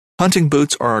Hunting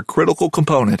boots are a critical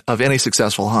component of any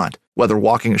successful hunt. Whether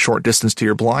walking a short distance to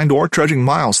your blind or trudging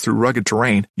miles through rugged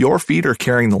terrain, your feet are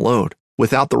carrying the load.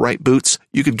 Without the right boots,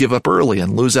 you could give up early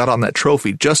and lose out on that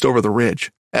trophy just over the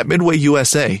ridge. At Midway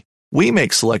USA, we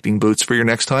make selecting boots for your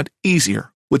next hunt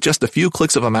easier. With just a few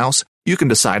clicks of a mouse, you can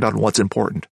decide on what's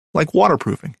important, like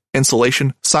waterproofing,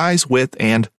 insulation, size, width,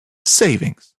 and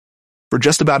savings. For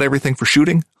just about everything for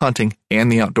shooting, hunting,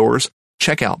 and the outdoors,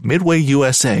 check out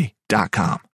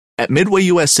MidwayUSA.com. At Midway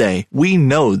USA, we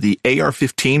know the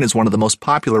AR-15 is one of the most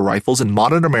popular rifles in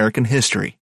modern American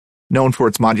history. Known for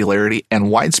its modularity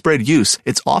and widespread use,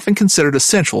 it's often considered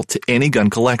essential to any gun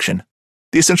collection.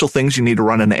 The essential things you need to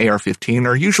run an AR-15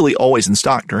 are usually always in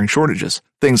stock during shortages,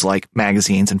 things like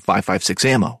magazines and 5.56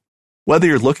 ammo. Whether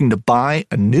you're looking to buy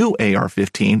a new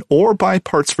AR-15 or buy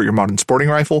parts for your modern sporting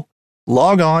rifle,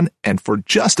 log on and for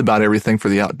just about everything for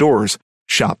the outdoors,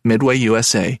 shop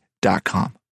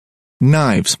MidwayUSA.com.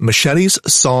 Knives, machetes,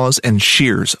 saws, and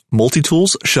shears,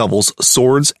 multi-tools, shovels,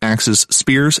 swords, axes,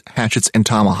 spears, hatchets, and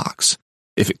tomahawks.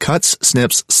 If it cuts,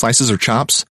 snips, slices, or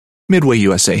chops, Midway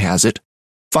USA has it.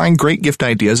 Find great gift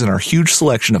ideas in our huge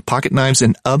selection of pocket knives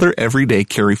and other everyday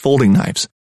carry folding knives.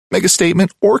 Make a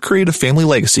statement or create a family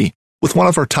legacy with one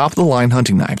of our top-of-the-line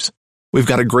hunting knives. We've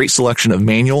got a great selection of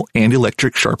manual and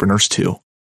electric sharpeners, too.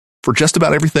 For just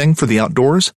about everything for the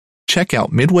outdoors, check out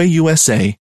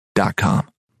MidwayUSA.com.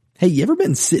 Hey, you ever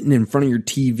been sitting in front of your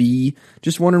TV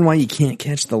just wondering why you can't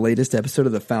catch the latest episode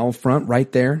of The Foul Front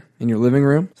right there in your living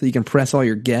room so you can press all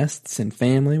your guests and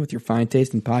family with your fine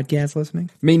taste in podcast listening?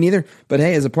 Me neither. But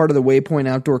hey, as a part of the Waypoint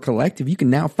Outdoor Collective, you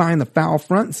can now find The Foul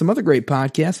Front and some other great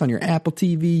podcasts on your Apple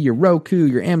TV, your Roku,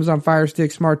 your Amazon Fire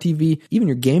Stick, Smart TV, even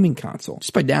your gaming console,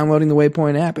 just by downloading the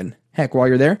Waypoint app. And heck, while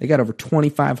you're there, they got over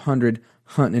 2,500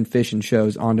 hunting and fishing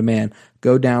shows on demand.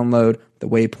 Go download the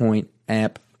Waypoint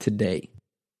app today.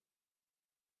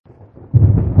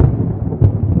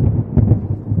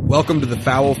 Welcome to the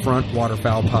Foul Front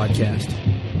Waterfowl Podcast,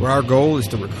 where our goal is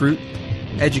to recruit,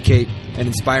 educate, and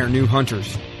inspire new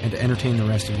hunters and to entertain the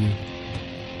rest of you.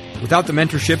 Without the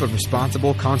mentorship of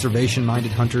responsible,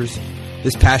 conservation-minded hunters,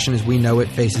 this passion as we know it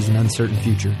faces an uncertain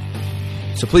future.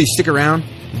 So please stick around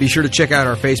and be sure to check out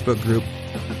our Facebook group,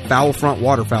 Foul Front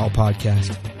Waterfowl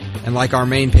Podcast, and like our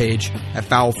main page at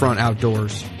Foul Front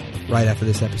Outdoors right after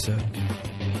this episode.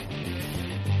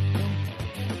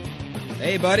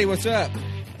 Hey, buddy, what's up?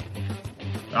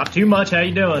 Not too much. How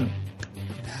you doing?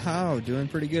 Oh, doing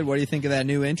pretty good. What do you think of that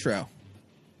new intro?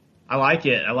 I like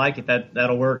it.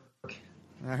 That'll work.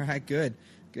 All right, good.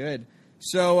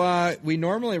 So we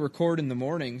normally record in the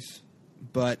mornings,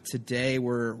 but today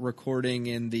we're recording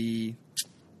in the,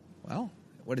 well,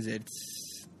 what is it?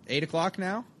 It's 8 o'clock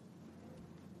now?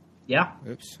 Yeah.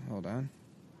 Oops, hold on.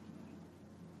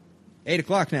 8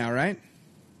 o'clock now, right?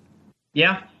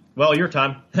 Yeah. Well, your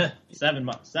time. 7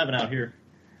 out here.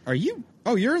 Are you?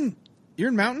 Oh, you're in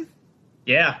Mountain?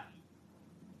 Yeah.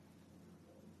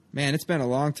 Man, it's been a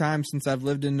long time since I've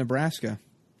lived in Nebraska.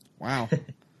 Wow.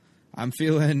 I'm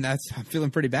feeling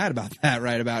pretty bad about that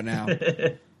right about now.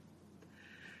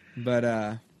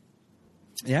 But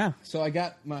yeah, so I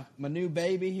got my new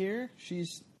baby here.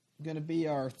 She's going to be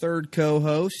our third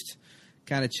co-host,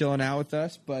 kind of chilling out with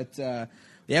us, but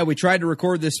yeah, we tried to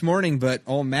record this morning, but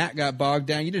old Matt got bogged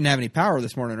down. You didn't have any power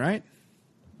this morning, right?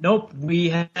 Nope. We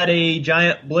had a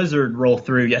giant blizzard roll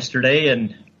through yesterday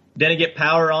and didn't get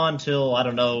power on till, I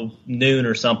don't know, noon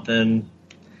or something.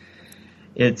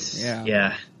 It's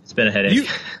been a headache.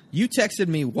 You texted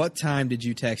me. What time did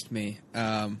you text me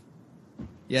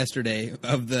yesterday?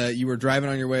 You were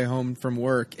driving on your way home from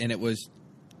work, and it was,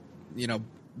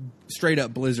 straight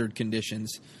up blizzard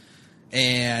conditions,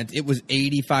 and it was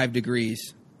 85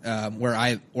 degrees where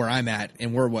I'm at,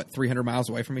 and we're 300 miles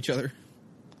away from each other.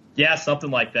 Yeah, something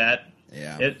like that.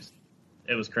 Yeah,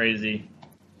 it was crazy.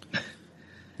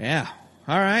 Yeah.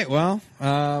 All right. Well,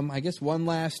 I guess one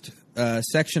last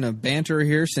section of banter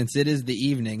here, since it is the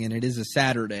evening and it is a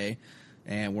Saturday,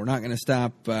 and we're not going to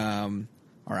stop our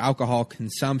alcohol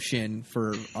consumption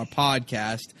for a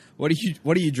podcast. What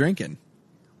are you drinking?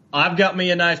 I've got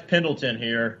me a nice Pendleton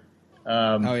here.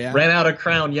 Oh yeah. Ran out of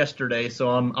Crown yesterday,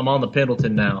 so I'm on the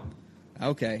Pendleton now.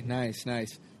 Okay. Nice.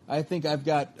 I think I've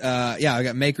got I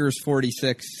got Maker's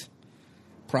 46,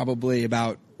 probably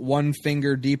about one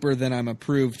finger deeper than I'm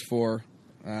approved for.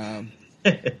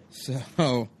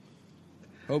 So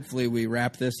hopefully we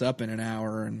wrap this up in an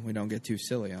hour and we don't get too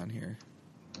silly on here.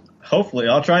 Hopefully.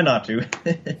 I'll try not to.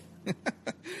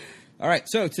 All right,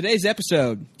 so today's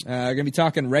episode, we're going to be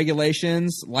talking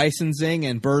regulations, licensing,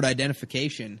 and bird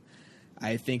identification.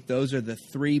 I think those are the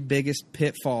three biggest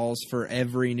pitfalls for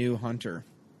every new hunter.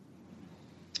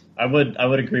 I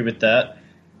would agree with that.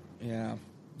 Yeah.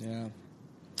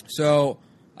 So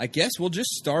I guess we'll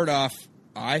just start off,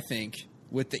 I think,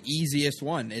 with the easiest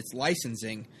one. It's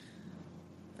licensing.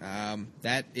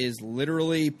 That is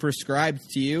literally prescribed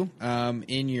to you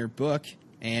in your book,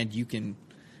 and you can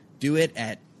do it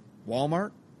at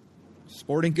Walmart,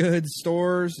 sporting goods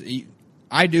stores.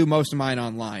 I do most of mine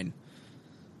online.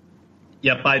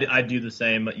 Yep, I do the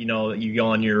same. You know, you go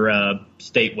on your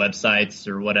state websites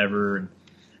or whatever,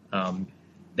 and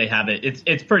they have it.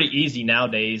 It's pretty easy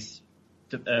nowadays.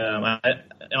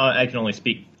 I can only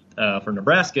speak for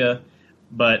Nebraska,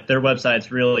 but their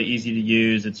website's really easy to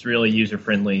use. It's really user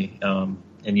friendly, and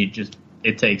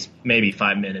it takes maybe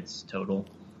 5 minutes total.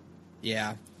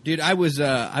 Yeah, dude, I was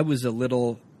a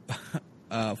little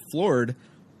floored.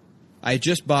 I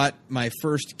just bought my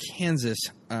first Kansas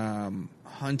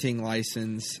hunting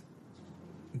license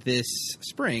this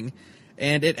spring,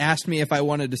 and it asked me if I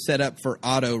wanted to set up for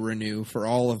auto renew for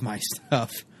all of my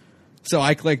stuff. So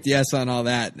I clicked yes on all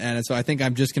that, and so I think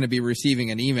I'm just going to be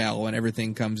receiving an email when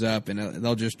everything comes up, and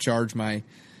they'll just charge my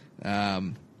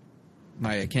my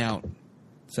account.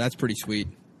 So that's pretty sweet.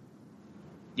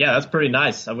 Yeah, that's pretty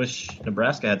nice. I wish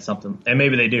Nebraska had something, and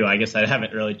maybe they do. I guess I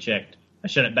haven't really checked. I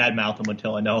shouldn't badmouth them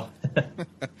until I know.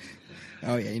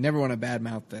 Oh, yeah, you never want to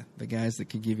badmouth the guys that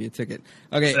can give you a ticket.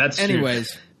 Okay, that's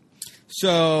anyways, true.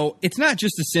 So it's not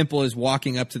just as simple as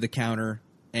walking up to the counter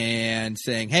and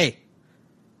saying, hey,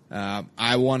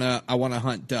 I wanna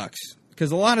hunt ducks.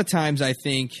 Because a lot of times I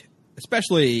think,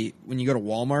 especially when you go to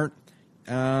Walmart,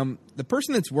 the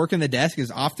person that's working the desk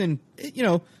is often,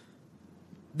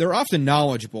 they're often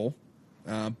knowledgeable,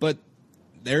 but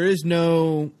there is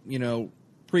no,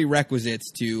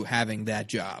 prerequisites to having that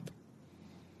job.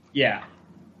 Yeah.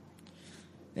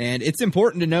 And it's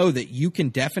important to know that you can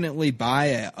definitely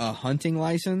buy a hunting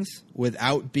license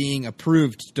without being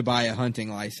approved to buy a hunting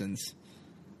license.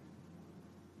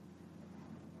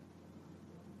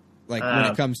 Like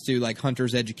when it comes to like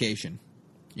hunter's education,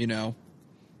 Yeah.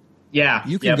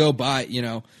 You can go buy,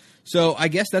 So I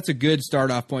guess that's a good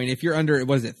start off point. If you're under,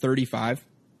 what is it, 35?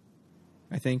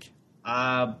 I think.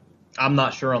 I'm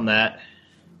not sure on that.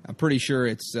 I'm pretty sure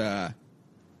it's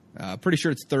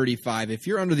 35. If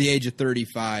you're under the age of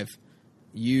 35,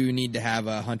 you need to have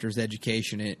a hunter's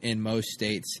education in most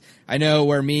states. I know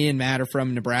where me and Matt are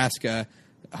from, Nebraska,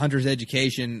 hunter's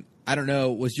education, I don't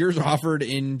know, was yours offered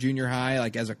in junior high,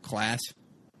 like as a class?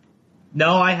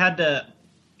 No, I had to,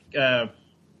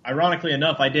 ironically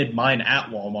enough, I did mine at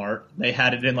Walmart. They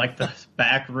had it in like the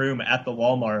back room at the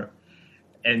Walmart.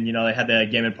 And, they had the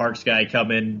Game and Parks guy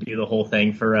come in and do the whole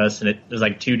thing for us. And it was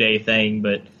like a 2-day thing.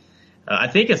 But I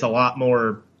think it's a lot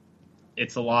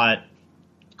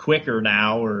quicker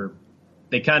now, or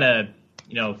they kind of,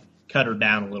 cut her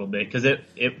down a little bit because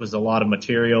it was a lot of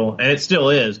material. And it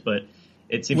still is, but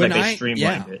it seems like they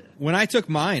streamlined it. When I took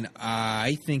mine,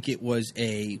 I think it was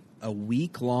a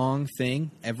week-long thing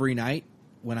every night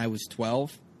when I was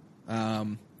 12.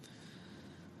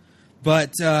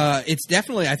 But it's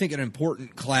definitely, I think, an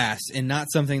important class and not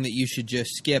something that you should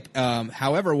just skip.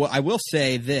 However, I will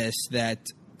say this, that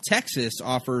Texas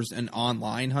offers an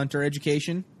online hunter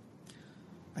education.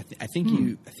 I think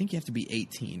you have to be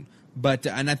 18,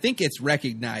 and I think it's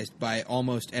recognized by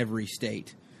almost every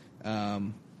state.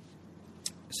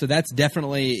 So that's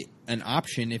definitely an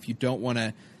option if you don't want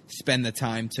to spend the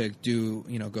time to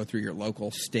go through your local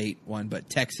state one. But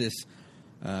Texas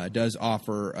does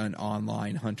offer an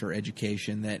online hunter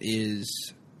education that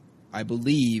is, I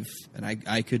believe, and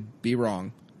I could be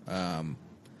wrong,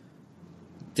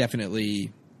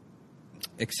 definitely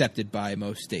accepted by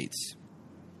most states.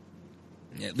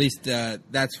 At least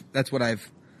that's what I've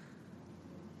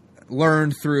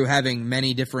learned through having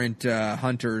many different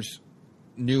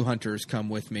new hunters come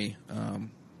with me.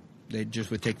 They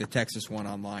just would take the Texas one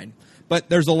online. But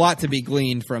there's a lot to be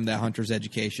gleaned from that hunter's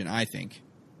education, I think.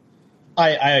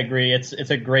 I agree. It's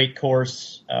a great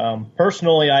course.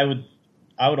 Personally, I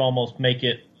would almost make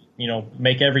it,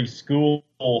 make every school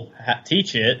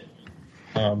teach it,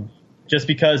 just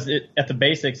because at the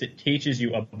basics it teaches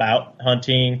you about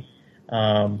hunting,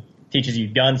 teaches you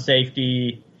gun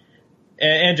safety,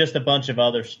 and just a bunch of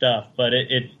other stuff. But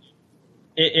it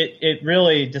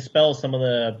really dispels some of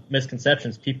the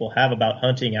misconceptions people have about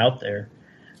hunting out there.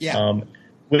 Yeah.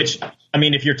 Which, I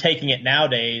mean, if you're taking it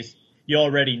nowadays, you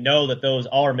already know that those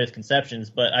are misconceptions.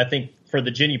 But I think for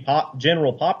the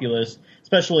general populace,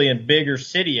 especially in bigger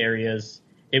city areas,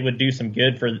 it would do some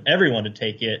good for everyone to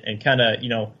take it and kind of,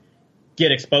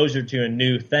 get exposure to a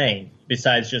new thing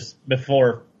besides just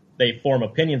before they form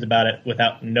opinions about it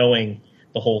without knowing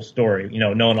the whole story,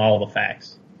 knowing all the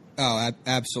facts. Oh,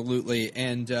 absolutely.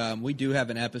 And we do have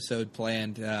an episode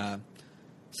planned,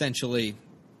 essentially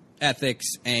ethics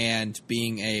and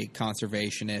being a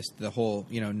conservationist, the whole,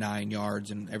 9 yards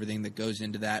and everything that goes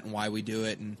into that and why we do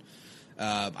it. And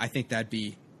I think that'd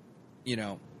be,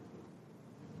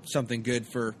 something good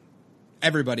for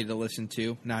everybody to listen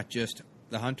to, not just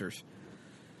the hunters.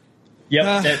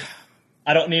 Yep.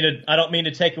 I don't mean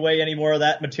to take away any more of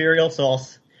that material, so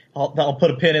I'll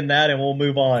put a pin in that and we'll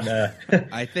move on.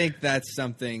 I think that's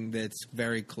something that's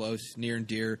very close, near and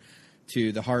dear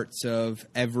to the hearts of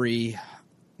every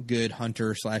good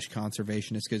hunter /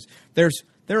 conservationist, because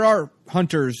there are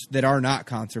hunters that are not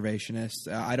conservationists.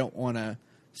 I don't want to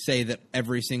say that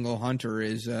every single hunter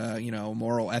is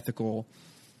moral, ethical,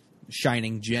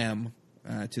 shining gem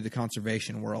to the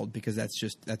conservation world, because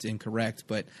that's incorrect.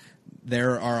 But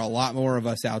there are a lot more of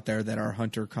us out there that are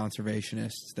hunter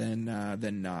conservationists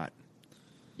than not.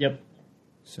 Yep.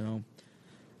 So,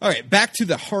 all right, back to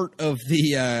the heart of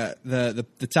the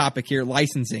topic here: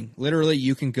 licensing. Literally,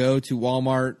 you can go to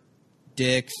Walmart,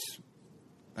 Dick's,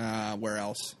 where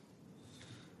else?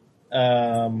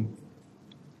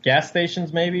 Gas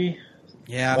stations, maybe.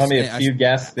 Yeah, a few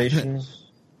gas stations.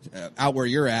 Out where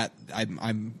you're at,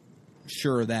 I'm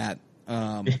sure of that.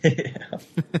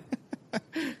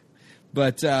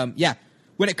 But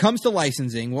when it comes to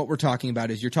licensing, what we're talking about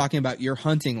is you're talking about your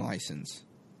hunting license,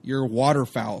 your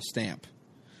waterfowl stamp.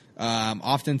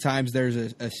 Oftentimes there's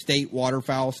a state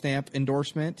waterfowl stamp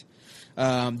endorsement.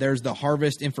 There's the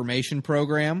Harvest Information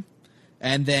Program.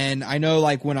 And then I know,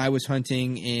 like, when I was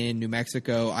hunting in New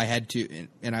Mexico, I had to,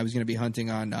 and I was going to be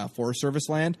hunting on Forest Service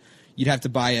land, you'd have to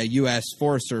buy a U.S.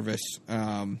 Forest Service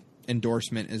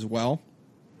endorsement as well.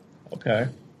 Okay.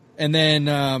 And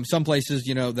then some places,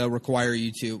 they'll require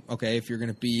you to, if you're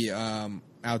going to be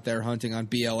out there hunting on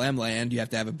BLM land, you have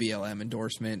to have a BLM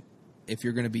endorsement. If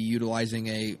you're going to be utilizing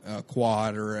a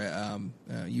quad or a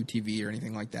UTV or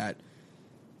anything like that,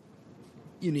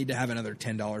 you need to have another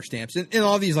 $10 stamps. And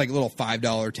all these like little $5,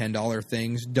 $10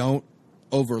 things, don't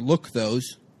overlook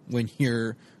those when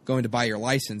you're going to buy your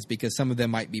license, because some of them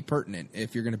might be pertinent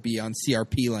if you're going to be on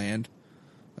CRP land,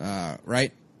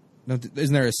 right?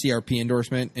 Isn't there a CRP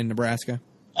endorsement in Nebraska?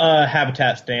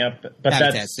 Habitat stamp. But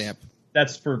habitat stamp.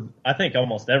 That's for, I think,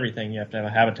 almost everything you have to have a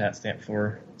habitat stamp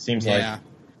for, seems like.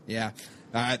 Yeah.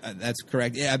 That's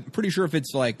correct. Yeah, I'm pretty sure if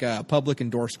it's like public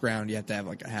endorsed ground, you have to have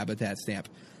like a habitat stamp.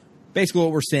 Basically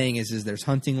what we're saying is there's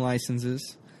hunting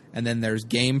licenses, and then there's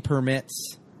game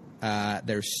permits,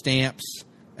 there's stamps,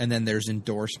 and then there's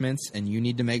endorsements, and you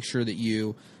need to make sure that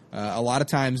you, a lot of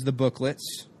times the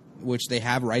booklets, which they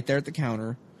have right there at the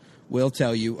counter, will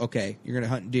tell you, okay, you're going to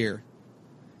hunt deer.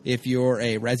 If you're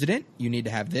a resident, you need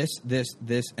to have this,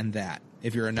 and that.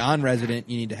 If you're a non-resident,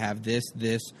 you need to have this,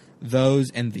 those,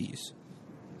 and these.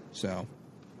 So.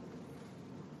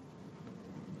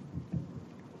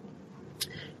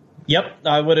 Yep,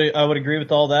 I would agree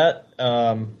with all that.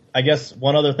 I guess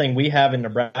one other thing we have in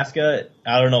Nebraska,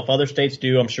 I don't know if other states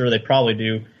do, I'm sure they probably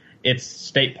do, it's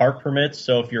state park permits.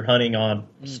 So if you're hunting on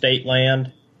state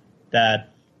land, that,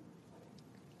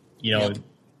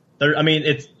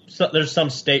 there's some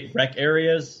state rec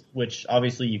areas, which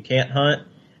obviously you can't hunt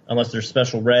unless there's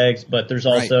special regs, but there's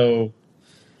also,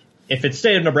 if it's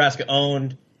state of Nebraska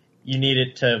owned, you need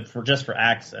it for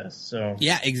access. So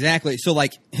yeah, exactly. So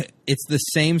like, it's the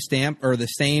same stamp or the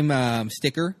same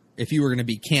sticker if you were going to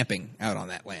be camping out on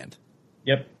that land.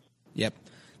 Yep.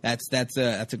 That's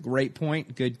a great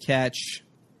point. Good catch.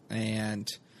 And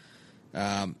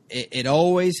it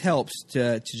always helps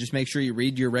to just make sure you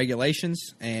read your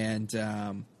regulations and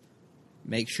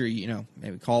make sure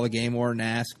maybe call the game warden and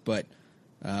ask, but.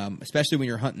 Especially when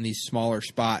you're hunting these smaller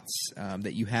spots,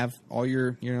 that you have all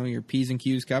your P's and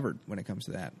Q's covered when it comes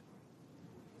to that.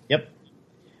 Yep.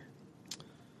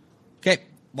 Okay,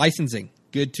 licensing,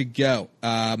 good to go.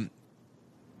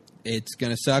 It's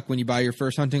going to suck when you buy your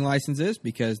first hunting licenses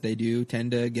because they do tend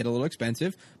to get a little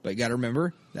expensive, but you got to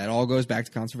remember that all goes back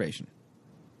to conservation.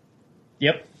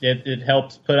 Yep, it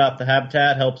helps put out the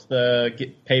habitat, helps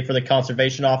pay for the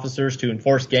conservation officers to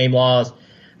enforce game laws,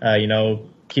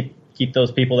 keep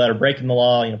those people that are breaking the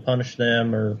law, punish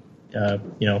them or,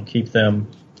 keep them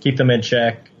in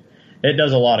check. It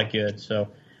does a lot of good. So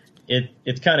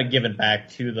it's kind of given back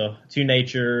to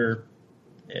nature,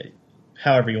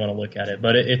 however you want to look at it.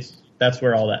 But that's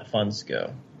where all that funds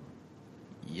go.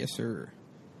 Yes, sir.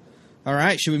 All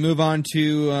right. Should we move on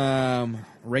to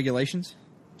regulations?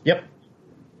 Yep.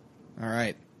 All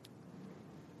right.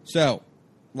 So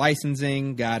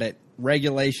licensing, got it.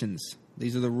 Regulations.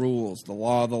 These are the rules, the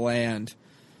law of the land,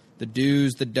 the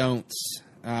do's, the don'ts.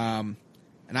 And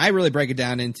I really break it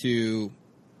down into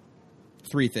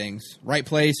three things: right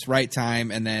place, right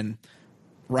time, and then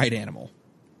right animal.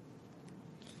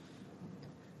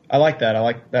 I like that. I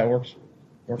like that works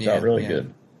out really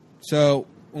good. So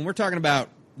when we're talking about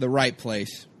the right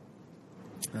place,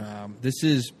 this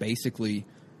is basically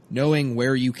knowing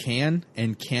where you can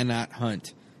and cannot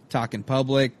hunt. Talking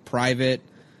public, private,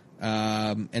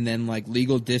 and then like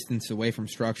legal distance away from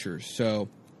structures. So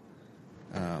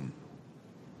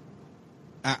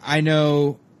I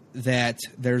know that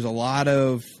there's a lot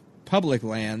of public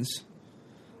lands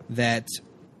that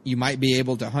you might be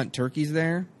able to hunt turkeys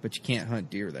there, but you can't hunt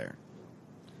deer there.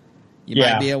 You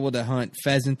might be able to hunt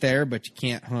pheasant there, but you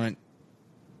can't hunt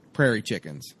prairie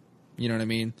chickens. You know what I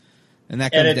mean? And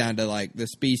that comes down to like the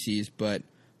species, but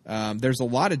there's a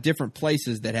lot of different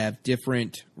places that have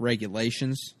different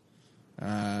regulations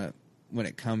when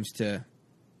it comes to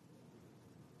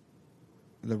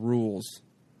the rules.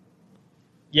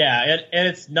 Yeah, and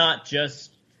it's not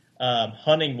just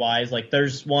hunting wise. Like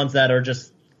there's ones that are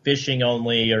just fishing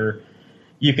only, or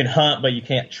you can hunt but you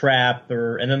can't trap,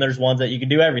 and then there's ones that you can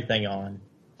do everything on.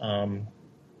 And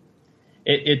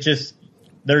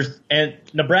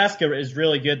Nebraska is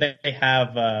really good. They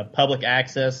have public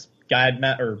access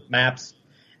maps,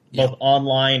 both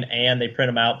online, and they print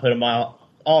them out, put them out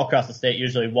all across the state,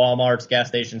 usually Walmarts, gas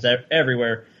stations,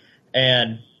 everywhere.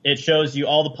 And it shows you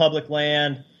all the public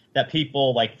land that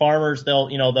people, like farmers,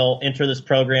 they'll enter this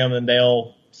program and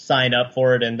they'll sign up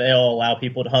for it, and they'll allow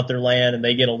people to hunt their land, and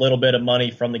they get a little bit of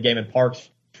money from the Game and Parks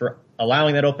for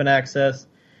allowing that open access.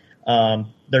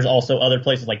 There's also other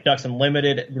places like Ducks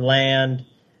Unlimited land,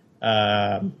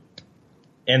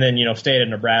 and then, state of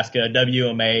Nebraska,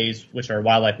 WMAs, which are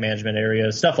wildlife management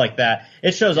areas, stuff like that.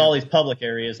 It shows all these public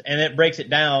areas, and it breaks it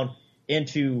down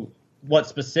into what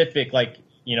specific, like,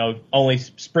 only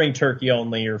spring turkey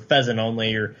only, or pheasant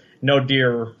only, or no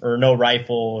deer, or no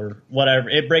rifle, or whatever.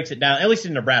 It breaks it down, at least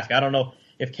in Nebraska. I don't know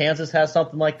if Kansas has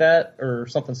something like that or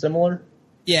something similar.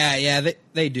 Yeah,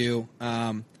 they do.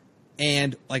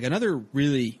 And like another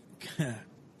really,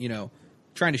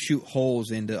 trying to shoot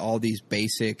holes into all these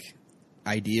basic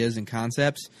ideas and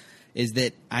concepts is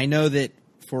that I know that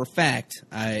for a fact,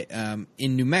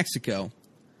 in New Mexico,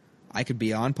 I could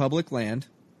be on public land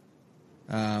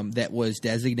that was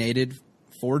designated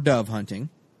for dove hunting,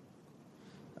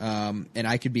 and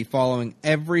I could be following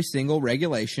every single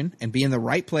regulation and be in the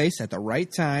right place at the right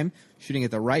time, shooting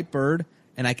at the right bird,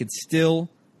 and I could still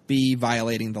be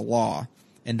violating the law.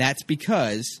 And that's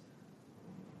because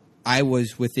I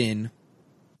was within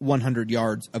 100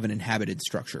 yards of an inhabited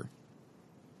structure.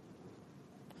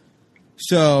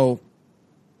 So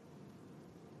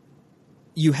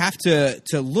you have to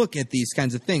look at these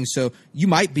kinds of things. So you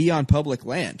might be on public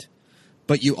land,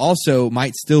 but you also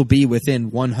might still be within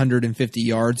 150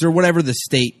 yards or whatever the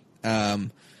state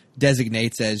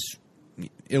designates as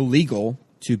illegal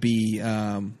to be,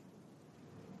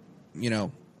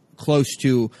 close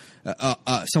to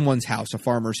someone's house, a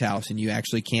farmer's house, and you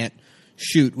actually can't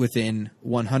shoot within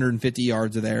 150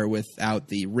 yards of there without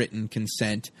the written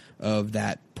consent of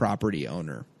that property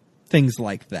owner. Things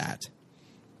like that.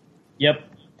 Yep.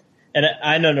 And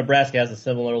I know Nebraska has a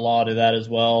similar law to that as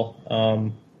well.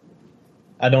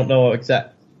 I don't know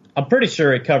I'm pretty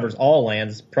sure it covers all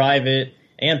lands, private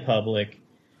and public.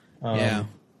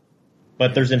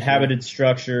 But there's inhabited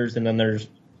structures, and then there's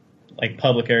like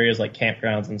public areas like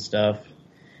campgrounds and stuff,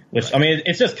 which, right. I mean,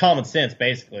 it's just common sense,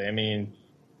 basically. I mean,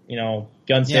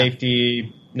 gun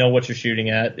safety, know what you're shooting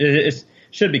at. It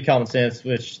should be common sense,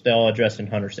 which they'll address in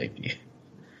hunter safety.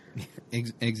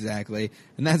 Exactly.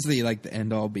 And that's the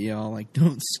end all be all. Like,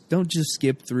 don't just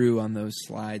skip through on those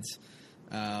slides.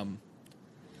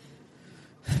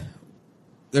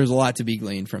 There's a lot to be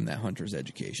gleaned from that hunter's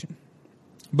education.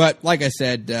 But like I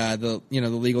said, the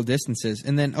legal distances,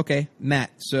 and then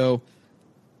Matt. So,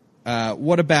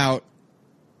 what about?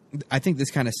 I think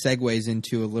this kind of segues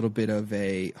into a little bit of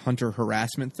a hunter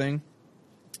harassment thing.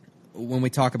 When we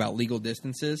talk about legal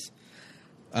distances,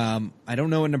 I don't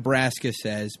know what Nebraska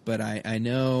says, but I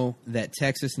know that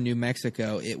Texas and New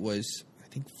Mexico, it was, I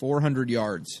think, 400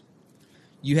 yards.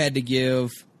 You had to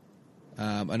give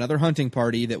another hunting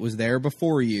party that was there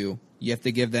before you. You have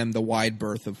to give them the wide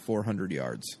berth of 400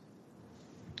 yards.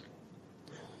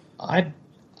 I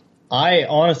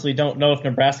honestly don't know if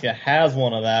Nebraska has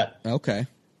one of that. Okay.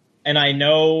 And I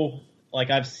know,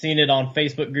 I've seen it on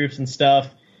Facebook groups and stuff.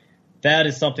 That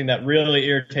is something that really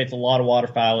irritates a lot of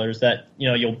waterfowlers, that,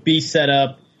 you'll be set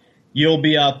up, you'll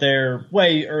be out there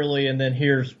way early, and then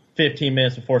here's 15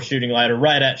 minutes before shooting light, or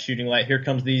right at shooting light, here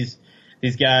comes these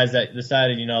guys that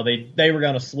decided, they were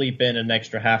going to sleep in an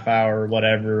extra half hour or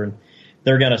whatever, and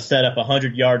they're going to set up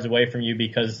 100 yards away from you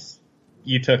because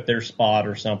you took their spot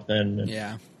or something. And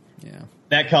yeah.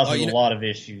 that causes a lot of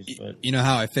issues. But you know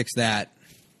how I fix that?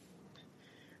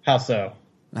 How so?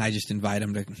 I just invite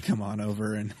them to come on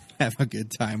over and have a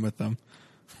good time with them.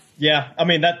 Yeah, I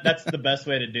mean that's the best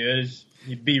way to do it is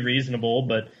be reasonable.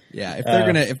 But yeah,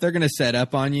 if they're gonna set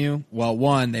up on you, well,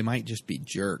 one, they might just be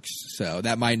jerks, so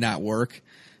that might not work.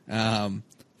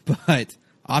 But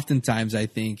oftentimes, I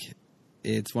think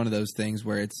it's one of those things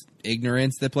where it's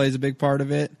ignorance that plays a big part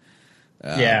of it.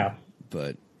 Yeah,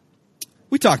 but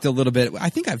we talked a little bit. I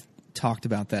think I've talked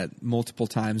about that multiple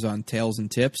times on Tales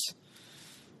and Tips,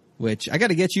 which I got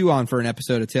to get you on for an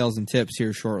episode of Tales and Tips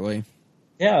here shortly.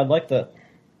 Yeah, I'd like that.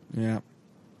 Yeah.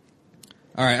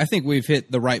 All right, I think we've hit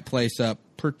the right place up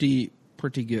pretty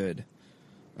good.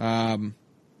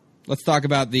 Let's talk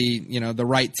about the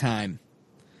right time.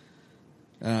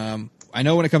 I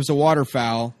know when it comes to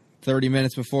waterfowl, 30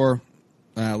 minutes before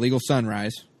legal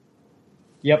sunrise.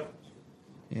 Yep.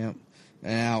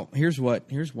 Now, here's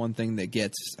one thing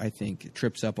that I think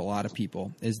trips up a lot of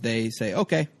people is they say,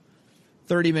 okay,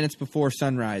 30 minutes before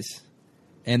sunrise.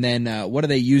 And then what are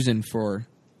they using for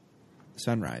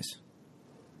sunrise?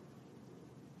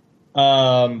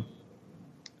 I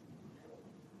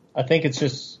think it's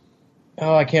just,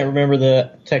 I can't remember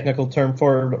the technical term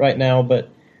for it right now, but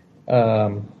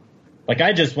when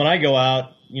I go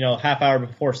out, half hour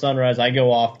before sunrise, I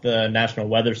go off the National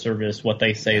Weather Service, what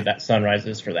they say that sunrise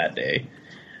is for that day.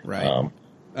 Right.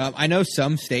 I know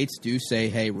some states do say,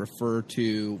 hey, refer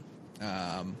to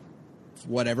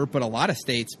whatever, but a lot of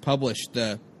states publish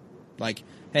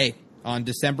hey, on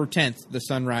December 10th, the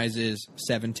sunrise is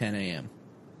 7:10 a.m.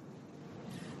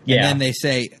 Yeah. And then they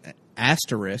say,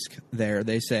 asterisk there,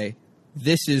 they say,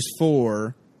 this is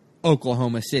for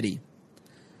Oklahoma City.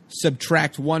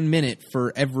 Subtract 1 minute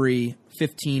for every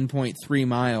 15.3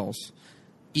 miles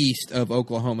east of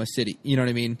Oklahoma City. You know what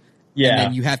I mean? Yeah. And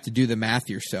then you have to do the math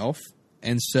yourself.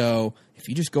 And so if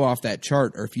you just go off that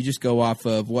chart, or if you just go off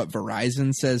of what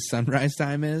Verizon says sunrise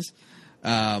time is,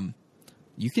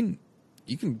 you can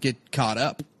get caught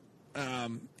up.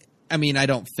 I mean, I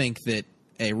don't think that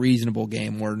a reasonable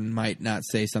game warden might not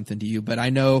say something to you, but I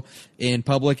know in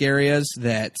public areas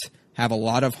that have a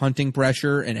lot of hunting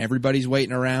pressure and everybody's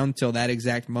waiting around till that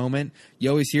exact moment.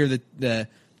 You always hear the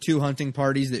two hunting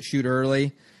parties that shoot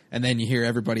early, and then you hear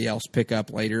everybody else pick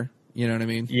up later. You know what I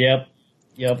mean? Yep.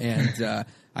 And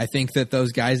I think that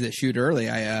those guys that shoot early,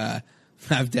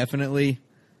 I've definitely,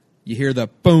 you hear the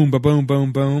boom, ba-boom,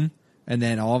 boom, boom, and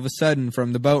then all of a sudden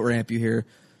from the boat ramp you hear,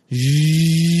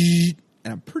 zzz,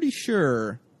 and I'm pretty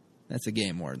sure that's a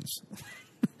game warden's.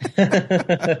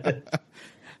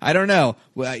 I don't know.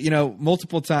 Well,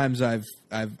 multiple times I've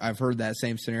heard that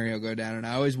same scenario go down, and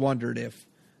I always wondered if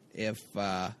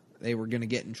they were going to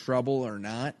get in trouble or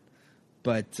not.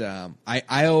 But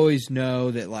I always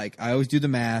know that, I always do the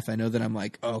math. I know that I'm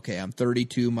okay, I'm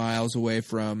 32 miles away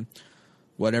from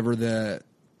whatever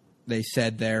they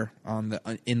said there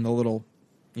in the little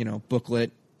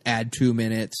booklet. Add 2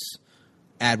 minutes.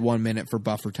 Add 1 minute for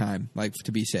buffer time,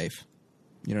 to be safe.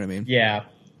 You know what I mean? Yeah.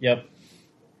 Yep.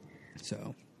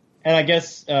 So. And I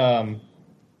guess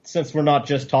since we're not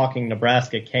just talking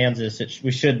Nebraska, Kansas,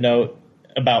 we should note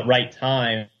about right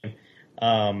time.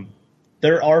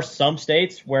 There are some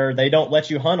states where they don't let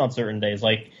you hunt on certain days.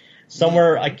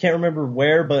 Somewhere, I can't remember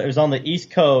where, but it was on the East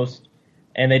Coast,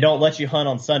 and they don't let you hunt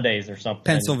on Sundays or something.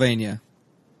 Pennsylvania.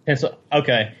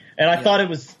 Okay. And I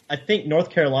think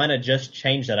North Carolina just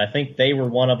changed that. I think they were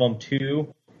one of them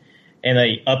too, and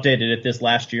they updated it this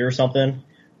last year or something.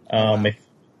 Wow.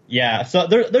 So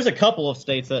there's a couple of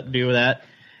states that do that.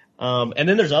 And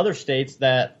then there's other states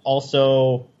that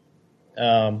also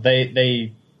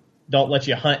they don't let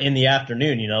you hunt in the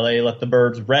afternoon. They let the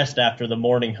birds rest after the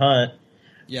morning hunt.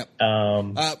 Yep.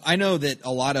 I know that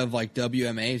a lot of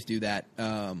WMAs do that.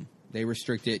 They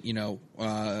restrict it,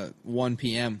 1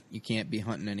 p.m. you can't be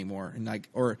hunting anymore, and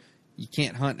or you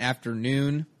can't hunt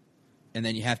afternoon, and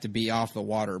then you have to be off the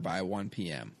water by 1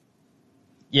 p.m.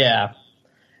 Yeah,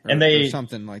 or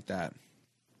something like that.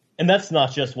 And that's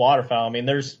not just waterfowl. I mean,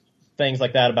 there's things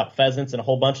like that about pheasants and a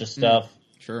whole bunch of stuff.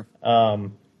 Sure.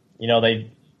 You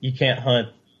can't hunt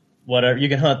whatever. You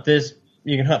can hunt this.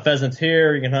 You can hunt pheasants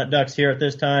here. You can hunt ducks here at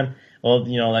this time. Well,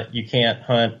 that you can't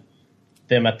hunt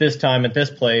them at this time at this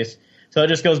place. So it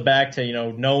just goes back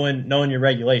to knowing your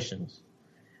regulations.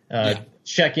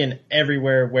 Check in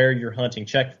everywhere where you're hunting.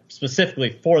 Check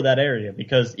specifically for that area,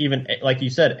 because even like you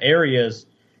said, areas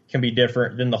can be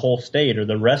different than the whole state or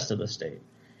the rest of the state.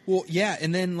 Well, yeah,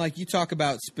 and then you talk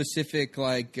about specific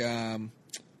I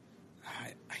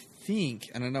think,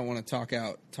 and I don't want to talk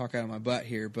out of my butt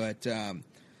here, but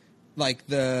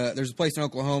there's a place in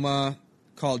Oklahoma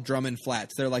called Drummond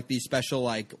Flats. They're like these special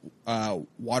like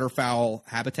waterfowl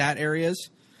habitat areas,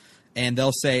 and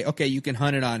they'll say, okay, you can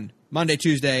hunt it on Monday,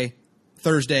 Tuesday,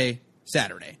 Thursday,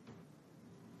 Saturday.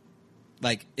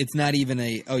 Like, it's not even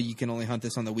you can only hunt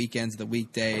this on the weekends, the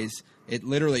weekdays. It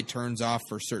literally turns off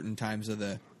for certain times of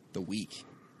the week.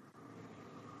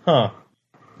 Huh.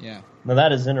 Yeah. Now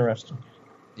that is interesting.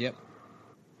 Yep.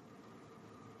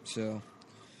 So.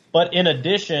 But in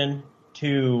addition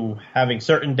to having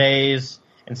certain days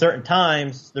and certain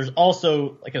times, there's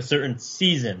also like a certain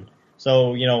season.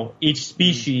 So, each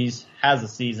species has a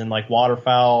season, like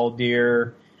waterfowl,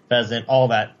 deer, pheasant, all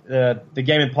that. The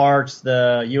game and parks,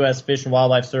 the U.S. Fish and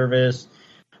Wildlife Service,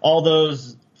 all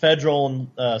those federal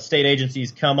and state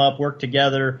agencies come up, work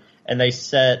together, and they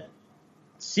set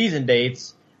season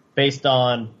dates based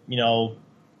on,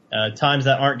 times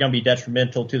that aren't going to be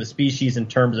detrimental to the species in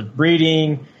terms of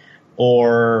breeding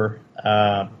or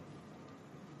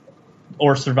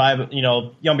survival. You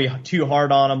don't be too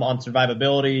hard on them on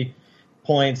survivability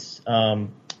points.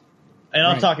 And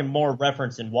I'm talking more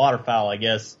reference in waterfowl, I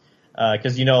guess,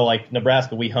 because like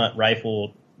Nebraska, we hunt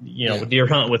rifle, deer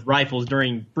hunt with rifles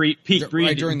during peak breeding.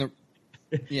 Right during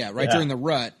the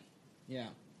rut. Yeah.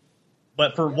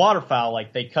 But for waterfowl,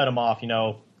 like they cut them off,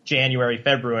 January,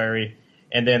 February,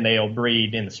 and then they'll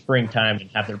breed in the springtime and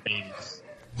have their babies.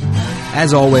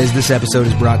 As always, this episode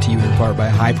is brought to you in part by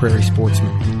High Prairie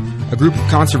Sportsmen, a group of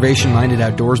conservation-minded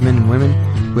outdoorsmen and women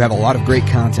who have a lot of great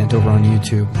content over on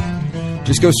YouTube.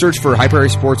 Just go search for High Prairie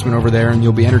Sportsmen over there, and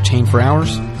you'll be entertained for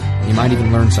hours, and you might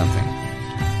even learn something.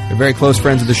 They're very close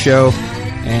friends of the show,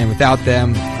 and without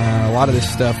them, a lot of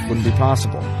this stuff wouldn't be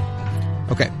possible.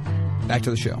 Okay, back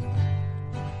to the show.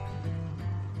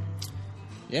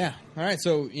 Yeah. All right.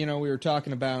 So, we were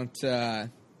talking about the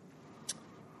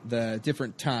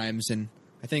different times, and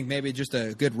I think maybe just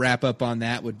a good wrap up on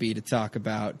that would be to talk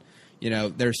about,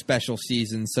 their special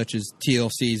seasons such as teal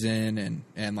season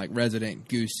and like resident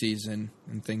goose season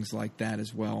and things like that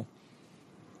as well.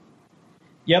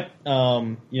 Yep.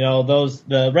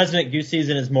 The resident goose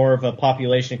season is more of a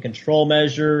population control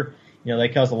measure. They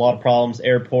cause a lot of problems,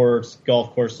 airports,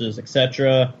 golf courses,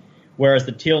 etc. Whereas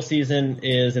the teal season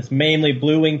it's mainly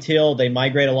blue-winged teal. They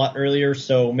migrate a lot earlier,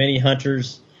 so many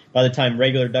hunters, by the time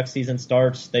regular duck season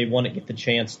starts, they want to get the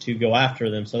chance to go after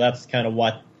them. So that's kind of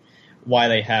why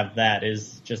they have that,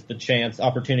 is just the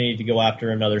opportunity to go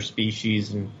after another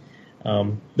species. And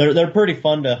they're pretty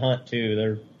fun to hunt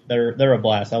too. They're a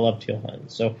blast. I love teal hunting.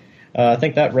 So I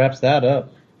think that wraps that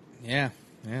up. Yeah.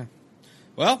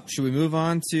 Well, should we move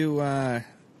on to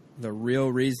the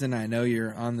real reason I know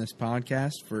you're on this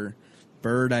podcast, for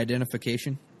bird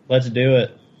identification? Let's do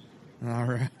it.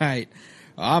 All right.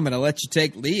 Well, I'm going to let you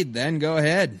take lead then. Go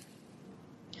ahead.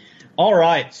 All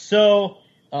right. So,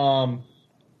 the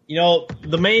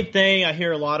main thing I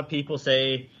hear a lot of people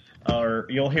say, or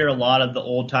you'll hear a lot of the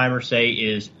old timers say,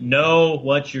 is know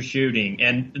what you're shooting.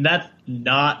 And that's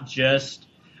not just,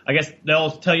 I guess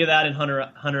they'll tell you that in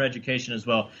hunter education as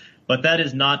well. But that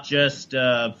is not just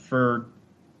for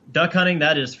duck hunting.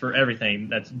 That is for everything.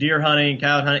 That's deer hunting,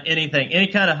 cow hunting, anything, any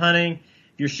kind of hunting.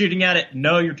 If you're shooting at it,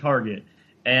 know your target.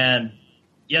 And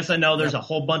yes, I know there's a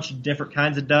whole bunch of different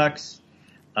kinds of ducks.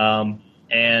 And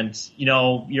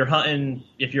you're hunting,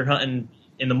 if you're hunting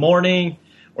in the morning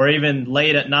or even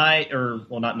late at night, or,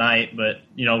 well, not night, but,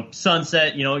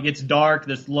 sunset, it gets dark,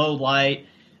 there's low light.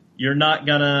 You're not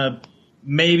going to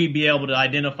maybe be able to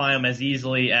identify them as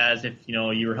easily as if,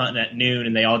 you were hunting at noon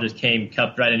and they all just came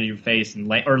cupped right into your face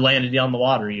and or landed on the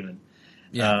water even.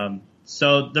 Yeah.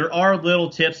 So there are little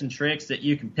tips and tricks that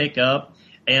you can pick up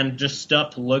and just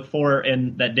stuff to look for,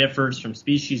 and that differs from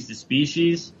species to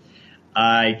species.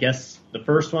 I guess the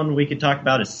first one we could talk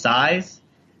about is size.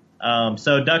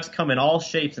 So ducks come in all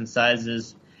shapes and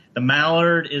sizes. The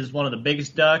mallard is one of the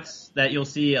biggest ducks that you'll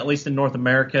see, at least in North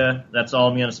America. That's all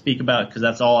I'm going to speak about because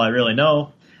that's all I really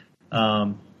know.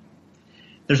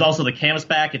 There's also the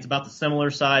canvasback. It's about the similar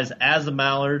size as the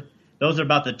mallard. Those are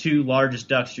about the two largest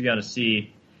ducks you're going to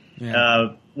see.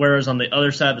 Yeah. Whereas on the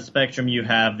other side of the spectrum, you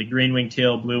have the green-winged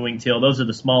teal, blue-winged teal. Those are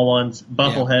the small ones.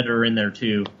 Bufflehead are in there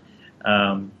too.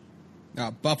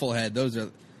 Bufflehead, those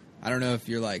are, I don't know if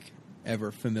you're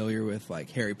ever familiar with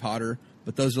Harry Potter,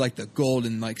 but those are the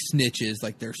golden snitches.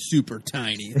 They're super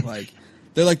tiny.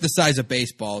 They're the size of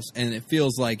baseballs, and it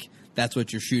feels like that's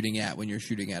what you're shooting at when you're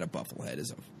shooting at a bufflehead,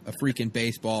 is a freaking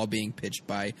baseball being pitched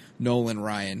by Nolan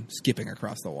Ryan skipping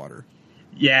across the water.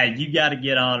 Yeah, you got to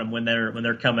get on them when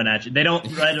they're coming at you. They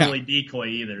don't readily decoy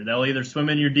either. They'll either swim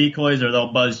in your decoys or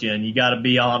they'll buzz you, and you got to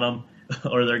be on them,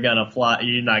 or they're gonna fly.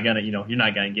 You're not gonna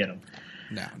get them.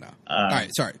 No. All right,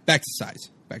 sorry. Back to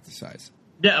size.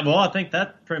 Yeah, well, I think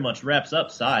that pretty much wraps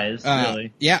up size,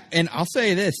 really. Yeah, and I'll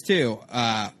say this too: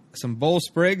 some bull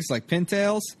sprigs like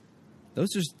pintails,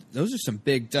 those are some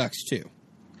big ducks too.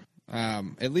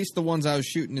 At least the ones I was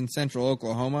shooting in central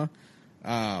Oklahoma,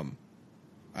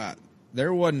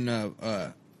 there wasn't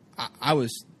that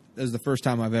was the first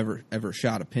time I've ever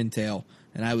shot a pintail,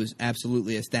 and I was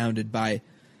absolutely astounded by.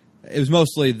 It was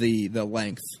mostly the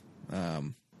length,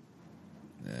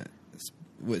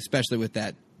 especially with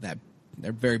that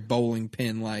they're very bowling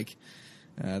pin like.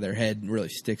 Their head really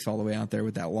sticks all the way out there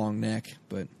with that long neck,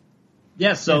 but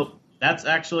yeah. So that's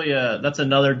actually that's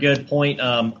another good point.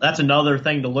 That's another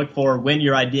thing to look for when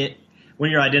you're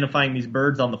identifying these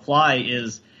birds on the fly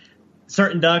is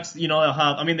certain ducks. You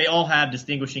know, they all have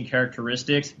distinguishing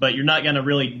characteristics, but you're not going to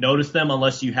really notice them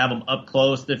unless you have them up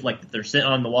close, if they're sitting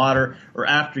on the water or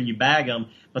after you bag them.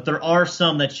 But there are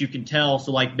some that you can tell.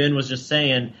 So like Ben was just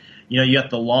saying, you got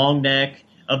the long neck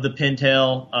of the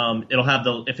pintail. It'll have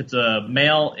if it's a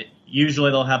male,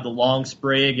 usually they'll have the long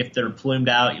sprig if they're plumed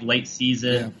out late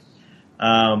season.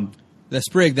 Yeah. The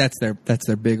sprig, that's their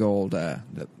big old their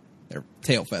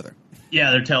tail feather.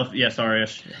 Yeah, their tail. Yeah, sorry.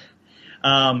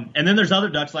 And then there's other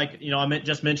ducks like I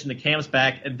just mentioned the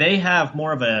canvasback. They have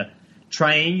more of a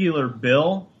triangular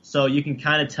bill, so you can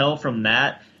kind of tell from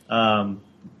that.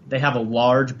 They have a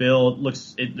large bill.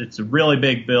 It's a really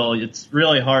big bill. It's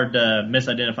really hard to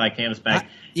misidentify canvasback.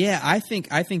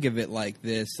 I think of it like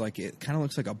this. Like it kind of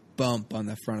looks like a bump on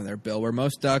the front of their bill, where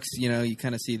most ducks, you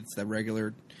kind of see it's the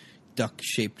regular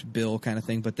duck-shaped bill kind of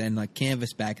thing. But then like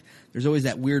canvasback, there's always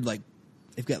that weird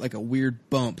they've got like a weird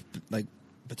bump like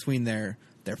between their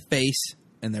face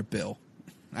and their bill.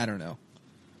 I don't know.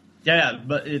 Yeah,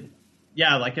 but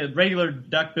like a regular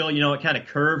duck bill, it kind of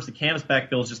curves. The canvasback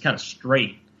bill is just kind of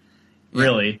straight.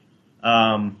 Really.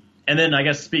 And then I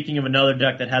guess speaking of another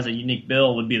duck that has a unique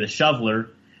bill would be the shoveler.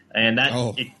 And that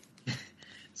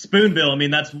spoonbill,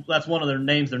 that's one of their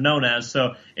names they're known as.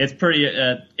 So it's pretty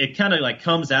it kind of like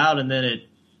comes out and then it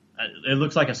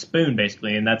looks like a spoon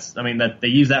basically. And that they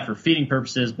use that for feeding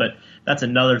purposes, but that's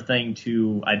another thing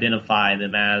to identify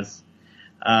them as.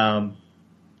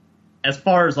 As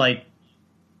far as I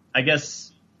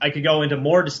guess I could go into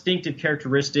more distinctive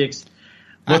characteristics.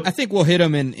 I think we'll hit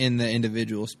them in the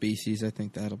individual species. I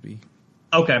think that'll be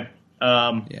okay.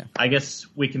 Yeah. I guess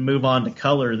we can move on to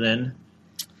color then.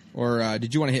 Or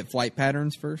did you want to hit flight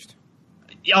patterns first?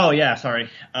 Oh yeah, sorry.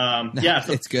 Yeah,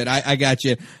 so, it's good. I got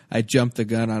you. I jumped the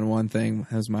gun on one thing.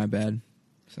 That was my bad.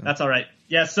 So. That's all right.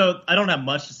 Yeah, so I don't have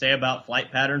much to say about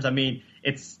flight patterns.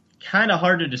 It's kind of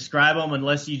hard to describe them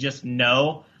unless you just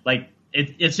know.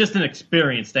 It's just an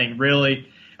experience thing, really.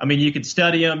 You can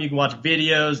study them, you can watch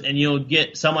videos, and you'll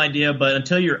get some idea. But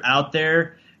until you're out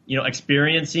there,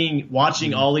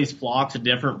 watching all these flocks of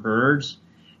different birds,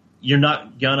 you're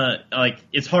not gonna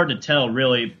it's hard to tell,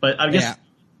 really. But I guess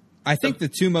I think the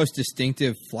two most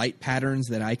distinctive flight patterns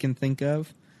that I can think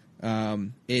of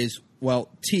is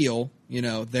teal.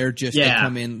 They're just they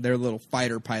come in. They're little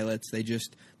fighter pilots.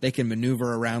 They can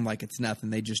maneuver around like it's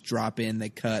nothing. They just drop in. They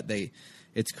cut.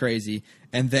 It's crazy.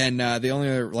 And then the only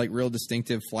other real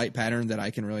distinctive flight pattern that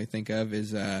I can really think of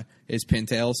is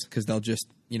pintails, because they'll just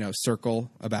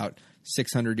circle about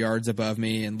 600 yards above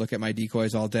me and look at my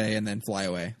decoys all day and then fly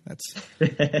away. That's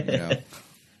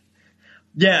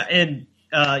Yeah, and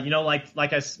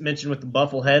like I mentioned with the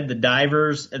bufflehead, the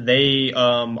divers, they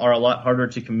are a lot harder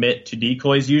to commit to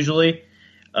decoys usually,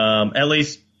 at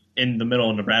least in the middle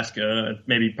of Nebraska,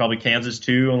 probably Kansas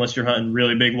too, unless you're hunting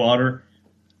really big water.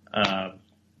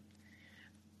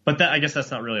 But I guess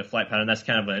that's not really a flight pattern. That's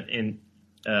kind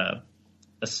of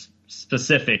a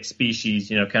specific species,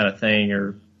 kind of thing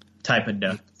or type of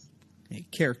duck. A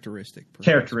characteristic.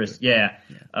 Yeah.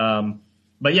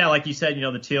 But yeah, like you said,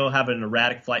 the teal have an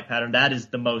erratic flight pattern. That is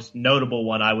the most notable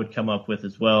one I would come up with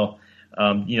as well.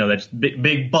 That's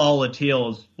big ball of teal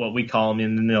is what we call them,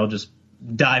 and then they'll just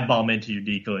dive bomb into your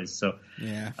decoys. So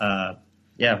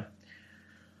yeah.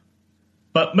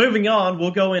 But moving on,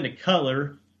 we'll go into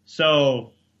color.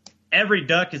 So every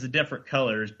duck is a different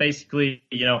color. It's basically,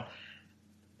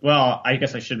 I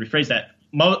guess I should rephrase that.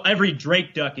 Every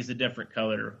drake duck is a different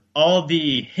color. All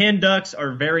the hen ducks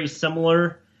are very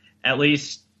similar, at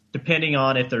least depending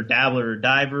on if they're dabbler or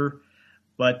diver.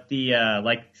 But the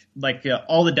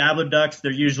all the dabbler ducks,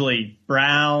 they're usually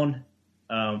brown.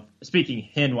 Speaking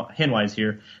hen-wise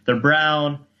here, they're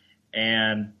brown,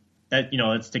 and that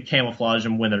it's to camouflage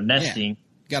them when they're nesting.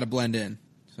 Got to blend in.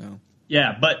 So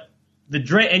yeah, but the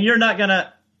drake, and you're not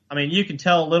gonna. You can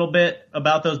tell a little bit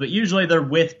about those, but usually they're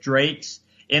with drakes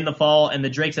in the fall, and the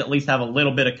drakes at least have a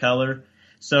little bit of color.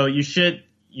 So you should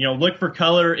look for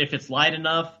color if it's light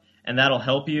enough, and that'll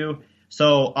help you.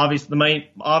 So obviously the main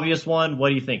obvious one. What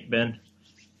do you think, Ben?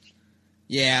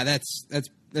 Yeah,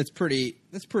 that's pretty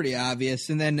obvious.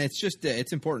 And then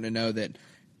it's important to know that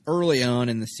early on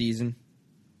in the season,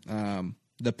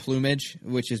 the plumage,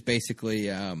 which is basically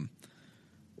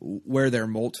where their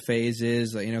molt phase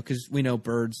is, because we know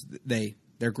birds,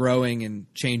 they're growing and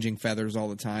changing feathers all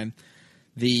the time.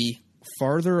 The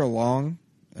farther along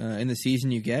in the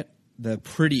season you get, the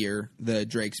prettier the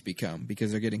drakes become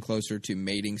because they're getting closer to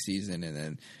mating season, and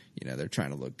then they're trying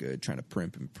to look good, trying to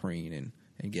primp and preen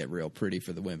and get real pretty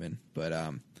for the women. But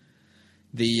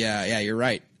you're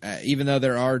right. Even though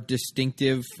there are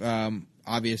distinctive,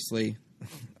 obviously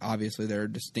there are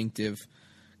distinctive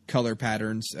color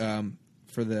patterns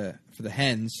for the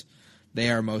hens. They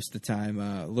are most of the time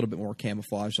a little bit more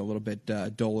camouflaged, a little bit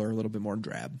duller, a little bit more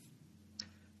drab.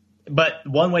 But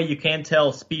one way you can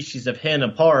tell species of hen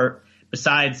apart,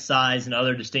 besides size and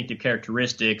other distinctive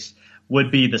characteristics,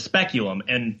 would be the speculum.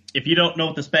 And if you don't know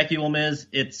what the speculum is,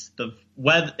 it's the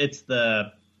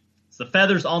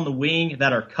feathers on the wing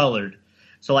that are colored.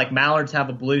 So like mallards have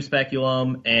a blue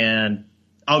speculum, and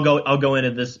I'll go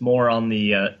into this more on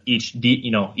the each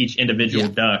individual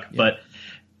duck, but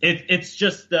it's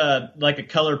just like a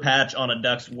color patch on a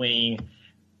duck's wing.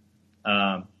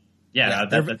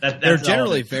 They're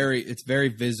generally very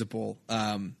visible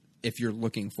if you're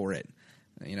looking for it.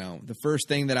 The first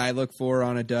thing that I look for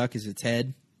on a duck is its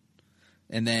head,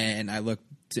 and then I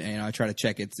I try to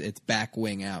check its back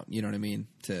wing out. You know what I mean,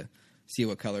 to see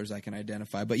what colors I can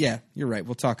identify. But yeah, you're right.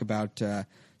 We'll talk about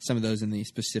some of those in the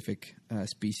specific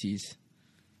species.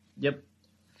 Yep.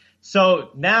 So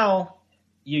now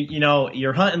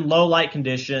you're hunting low light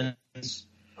conditions.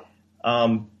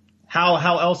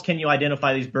 How else can you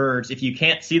identify these birds if you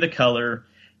can't see the color?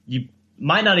 You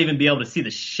might not even be able to see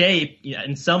the shape.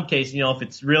 In some cases, if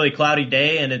it's really cloudy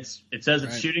day and it says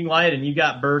it's shooting light and you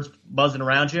got birds buzzing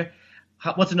around you,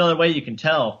 what's another way you can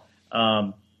tell?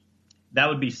 That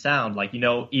would be sound. Like,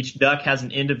 each duck has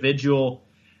an individual.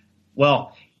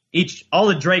 Well, all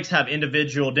the drakes have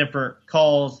individual different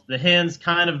calls. The hens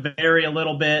kind of vary a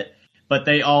little bit, but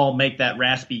they all make that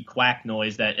raspy quack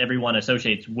noise that everyone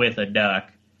associates with a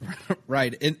duck.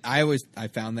 Right. And I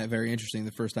found that very interesting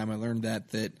the first time I learned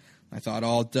that I thought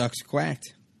all ducks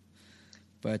quacked.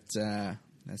 But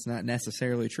that's not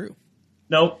necessarily true.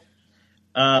 Nope.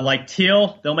 Like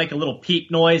teal, they'll make a little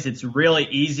peep noise. It's really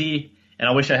easy. And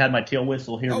I wish I had my teal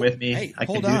whistle here with me. Hey,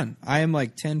 hold on. I am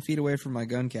like 10 feet away from my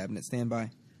gun cabinet. Stand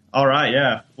by. All right,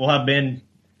 yeah. We'll have Ben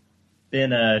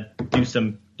do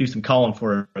some calling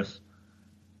for us.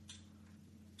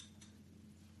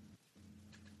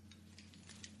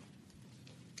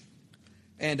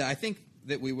 And I think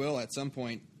that we will at some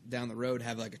point down the road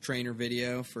have like a trainer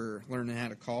video for learning how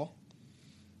to call.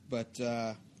 But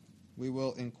we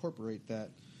will incorporate that.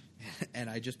 And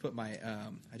I just put my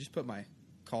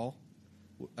call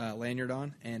lanyard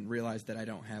on and realized that I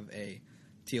don't have a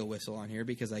teal whistle on here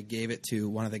because I gave it to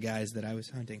one of the guys that I was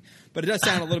hunting. But it does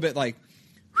sound a little bit like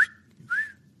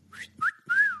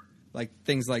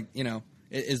things like, it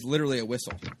is literally a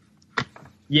whistle.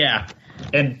 Yeah.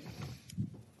 And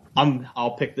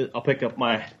I'll pick up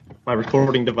my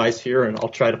recording device here and I'll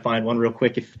try to find one real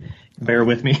quick if bear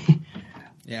with me.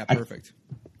 Yeah, perfect.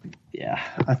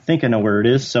 I think I know where it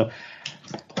is. So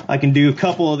I can do a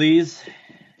couple of these.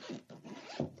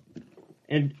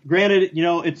 And granted,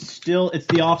 it's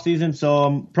the off season, so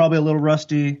I'm probably a little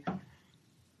rusty.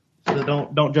 So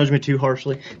don't judge me too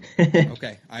harshly.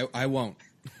 Okay, I won't.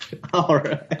 All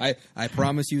right. I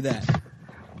promise you that.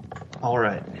 All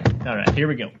right. Here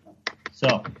we go.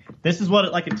 So this is what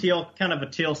a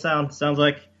teal sound sounds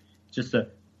like. Just a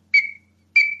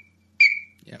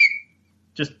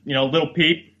little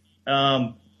peep.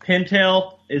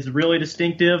 Pintail is really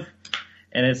distinctive,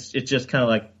 and it's just kind of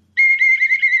like.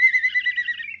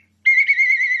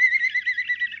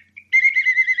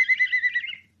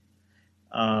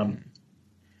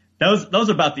 Those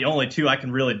are about the only two I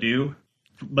can really do.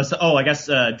 But I guess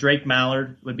Drake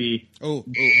Mallard would be. Oh,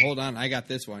 hold on, I got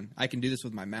this one. I can do this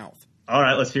with my mouth. All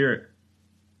right, let's hear it.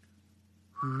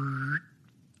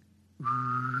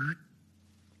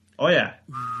 Oh yeah.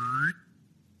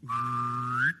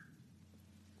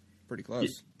 Pretty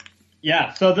close.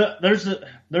 Yeah. So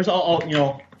there's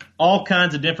all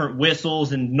kinds of different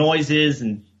whistles and noises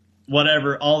and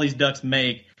whatever all these ducks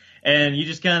make, and you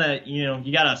just kind of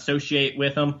you got to associate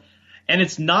with them, and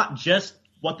it's not just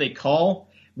what they call.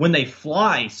 When they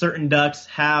fly, certain ducks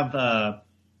have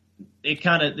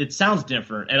it sounds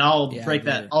different, and I'll break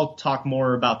that. I'll talk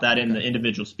more about that in the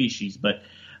individual species, but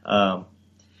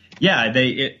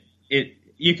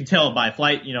you can tell by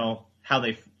flight, how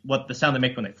what the sound they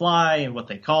make when they fly and what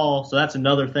they call. So that's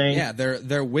another thing. Yeah,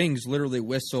 their wings literally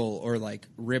whistle or like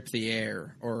rip the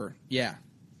air or yeah.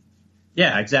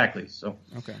 Yeah, exactly. So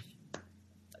okay.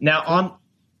 Now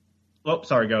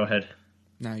sorry, go ahead.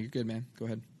 No, you're good, man. Go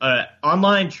ahead.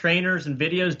 Online trainers and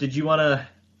videos. Did you want to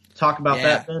talk about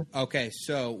that, Ben? Okay,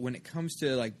 so when it comes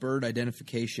to like bird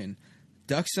identification,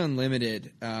 Ducks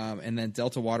Unlimited and then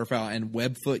Delta Waterfowl and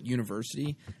Webfoot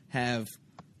University have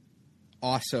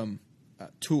awesome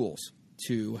tools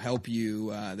to help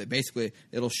you. That basically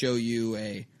it'll show you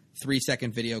a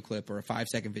 3-second video clip or a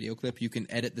 5-second video clip. You can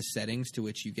edit the settings to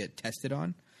which you get tested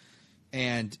on,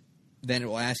 and then it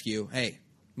will ask you, "Hey,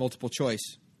 multiple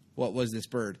choice, what was this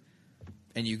bird?"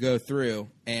 And you go through,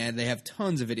 and they have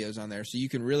tons of videos on there, so you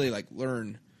can really like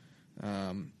learn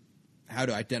how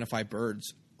to identify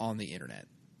birds on the internet.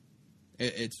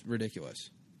 It's ridiculous.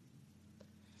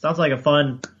 Sounds like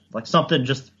something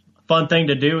just a fun thing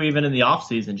to do even in the off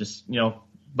season. Just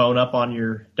bone up on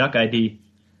your duck ID.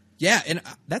 Yeah, and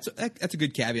that's a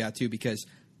good caveat too, because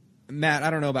Matt,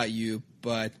 I don't know about you,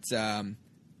 but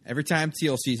every time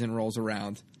teal season rolls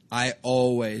around, I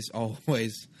always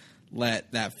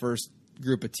let that first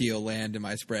group of teal land in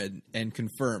my spread and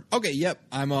confirm. Okay, yep,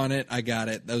 I'm on it. I got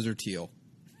it. Those are teal.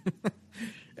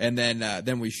 And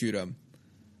then we shoot them.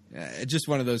 Just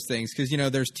one of those things because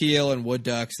there's teal and wood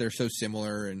ducks. They're so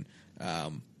similar, and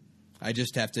I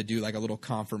just have to do like a little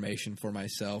confirmation for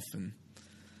myself. And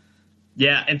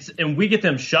yeah, and we get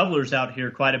them shovelers out here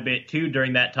quite a bit too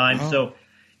during that time. Oh. So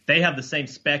they have the same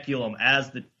speculum as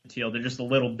the teal. They're just a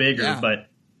little bigger, but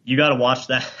you got to watch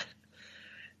that.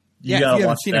 If you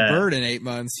haven't seen a bird in 8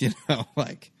 months, it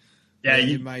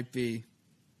might be.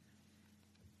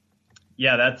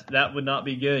 Yeah, that would not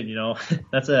be good.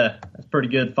 That's a pretty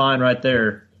good find right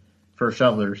there for a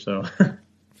shoveler. So,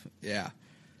 yeah,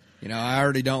 I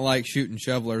already don't like shooting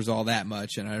shovelers all that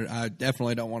much, and I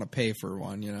definitely don't want to pay for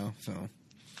one. So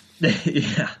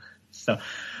yeah. So,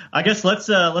 I guess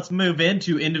let's move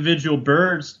into individual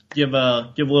birds. Give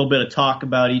a little bit of talk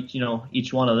about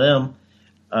each one of them.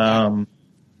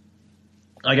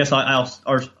 I guess I'll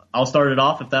start it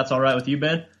off if that's all right with you,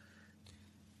 Ben.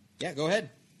 Yeah, go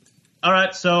ahead. All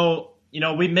right, so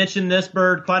we mentioned this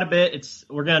bird quite a bit.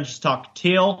 We're gonna just talk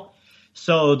teal.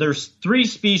 So there's 3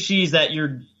 species that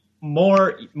you're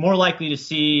more likely to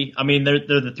see. I mean, they're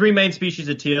the 3 main species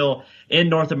of teal in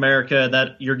North America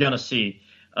that you're gonna see.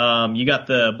 You got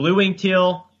the blue-winged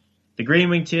teal, the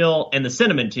green-winged teal, and the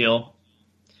cinnamon teal.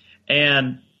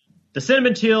 And the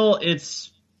cinnamon teal,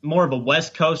 it's more of a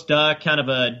West Coast duck, kind of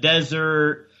a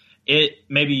desert. It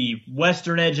maybe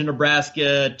western edge of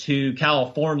Nebraska to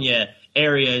California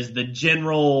area is the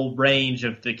general range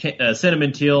of the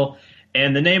cinnamon teal,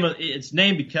 and it's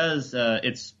named because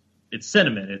it's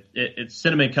cinnamon. It's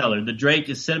cinnamon colored. The drake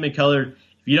is cinnamon colored.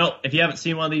 If you haven't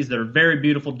seen one of these, they're a very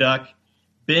beautiful duck.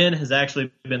 Ben has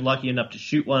actually been lucky enough to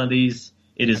shoot one of these.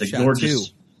 It is a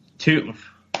gorgeous two.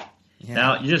 Yeah.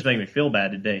 Now you just make me feel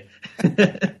bad today.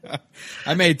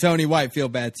 I made Tony White feel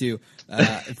bad too.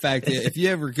 In fact, if you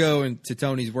ever go into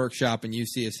Tony's workshop and you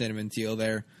see a cinnamon teal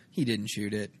there, he didn't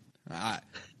shoot it.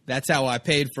 That's how I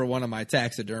paid for one of my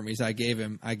taxidermies. I gave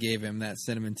him that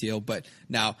cinnamon teal. But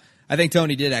now I think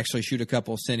Tony did actually shoot a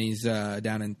couple cinnies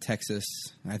down in Texas.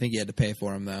 I think he had to pay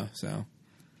for them though. So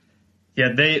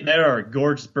yeah, they are a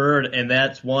gorgeous bird, and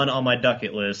that's one on my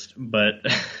ducket list. But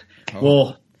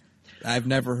I've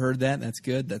never heard that. That's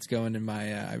good. That's going in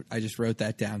my. I just wrote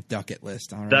that down. Ducket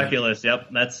list. All right. Ducket list. Yep.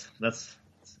 That's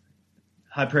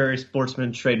High Prairie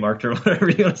Sportsman trademarked or whatever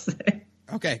you want to say.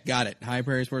 Okay, got it. High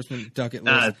Prairie Sportsman ducket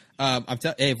list.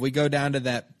 Hey, if we go down to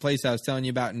that place I was telling you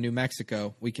about in New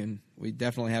Mexico, we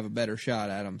definitely have a better shot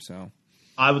at them. So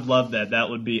I would love that. That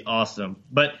would be awesome.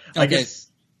 But I guess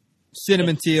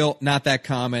cinnamon teal, not that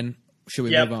common. Should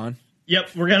we move on?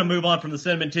 Yep, we're gonna move on from the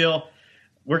cinnamon teal.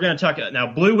 We're going to talk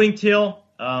now blue-winged teal.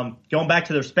 Going back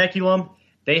to their speculum,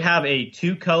 they have a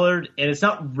 2-colored, and it's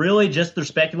not really just their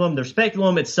speculum. Their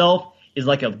speculum itself is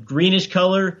like a greenish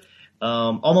color,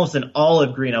 almost an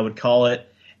olive green, I would call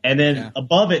it. And then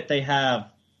above it, they have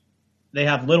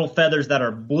little feathers that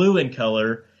are blue in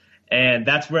color, and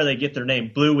that's where they get their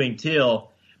name, blue-winged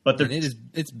teal. But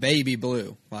it's baby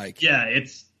blue, it's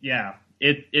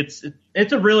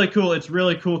a really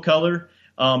cool color.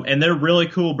 And they're really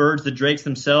cool birds. The drakes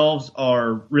themselves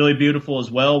are really beautiful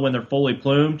as well when they're fully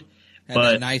plumed. And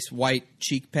a nice white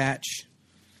cheek patch.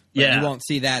 But you won't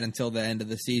see that until the end of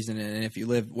the season, and if you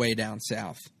live way down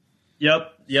south.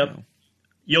 Yep. So.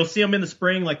 You'll see them in the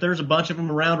spring. Like there's a bunch of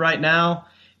them around right now.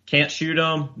 Can't shoot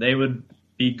them. They would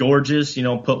be gorgeous.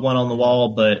 Put one on the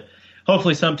wall. But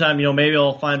hopefully sometime, maybe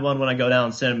I'll find one when I go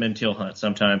down cinnamon teal hunt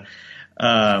sometime.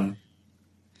 I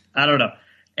don't know.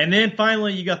 And then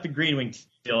finally, you got the green-winged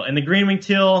teal, and the green-winged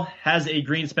teal has a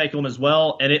green speculum as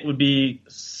well, and it would be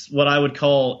what I would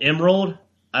call emerald.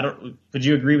 Would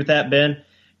you agree with that, Ben?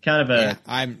 Kind of a.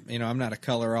 Yeah, I'm not a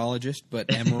colorologist,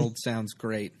 but emerald sounds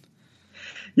great.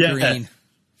 Yeah. Green.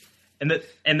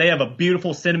 And they have a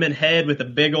beautiful cinnamon head with a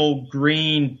big old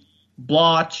green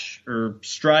blotch or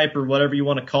stripe or whatever you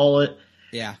want to call it.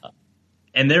 Yeah.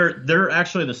 And they're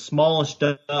actually the smallest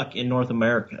duck in North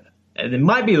America. And it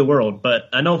might be the world, but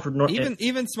I know for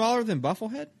even smaller than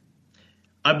bufflehead.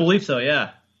 I believe so.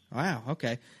 Yeah. Wow.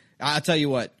 Okay. I'll tell you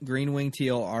what. Green winged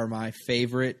teal are my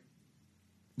favorite.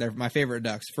 They're my favorite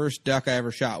ducks. First duck I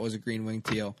ever shot was a green winged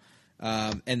teal,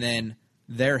 and then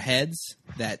their heads.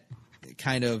 You're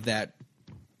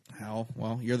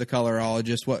the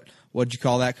colorologist. What'd you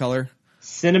call that color?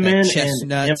 Cinnamon,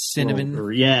 chestnut,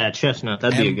 cinnamon. Yeah, chestnut.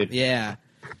 That'd be a good. Yeah.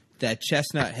 That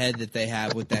chestnut head that they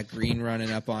have with that green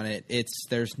running up on it,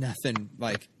 there's nothing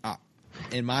like,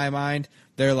 in my mind,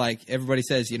 they're like, everybody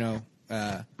says,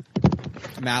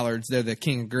 mallards, they're the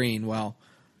king of green. Well,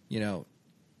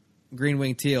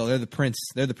 green-winged teal, they're the prince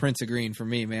of green for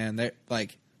me, man. They're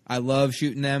like, I love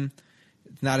shooting them.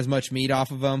 It's not as much meat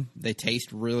off of them. They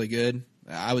taste really good.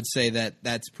 I would say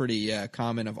that's pretty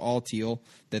common of all teal,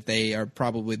 that they are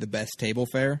probably the best table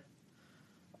fare.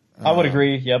 I would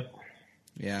agree. Yep.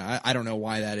 Yeah, I don't know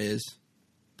why that is,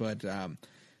 but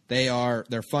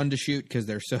they're fun to shoot because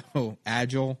they're so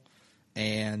agile,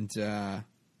 and I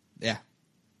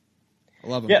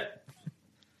love them. Yeah.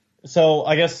 So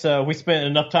I guess we spent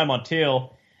enough time on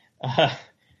teal.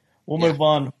 We'll move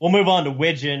on. We'll move on to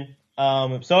widgeon.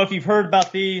 So if you've heard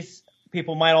about these,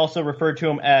 people might also refer to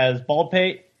them as bald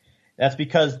pate. That's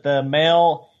because the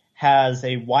male has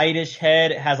a whitish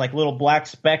head. It has like little black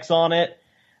specks on it,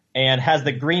 and has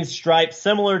the green stripe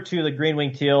similar to the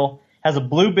green-winged teal. Has a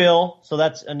blue bill, so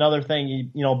that's another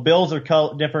thing. Bills are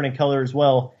different in color as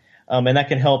well, and that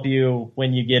can help you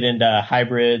when you get into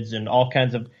hybrids and all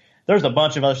kinds of. There's a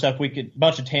bunch of other stuff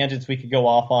bunch of tangents we could go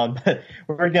off on, but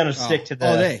we're going to stick to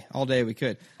the all day we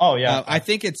could. Oh yeah, I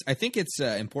think it's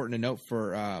important to note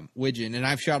for widgeon, and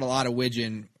I've shot a lot of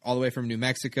widgeon all the way from New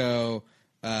Mexico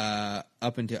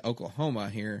up into Oklahoma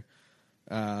here,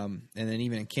 and then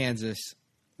even in Kansas.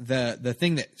 The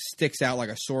thing that sticks out like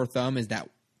a sore thumb is that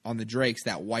on the drakes,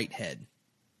 that white head.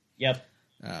 Yep.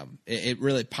 It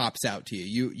really pops out to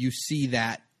you. You see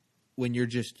that when you're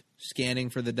just scanning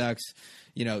for the ducks.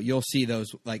 You'll see those,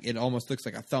 like, it almost looks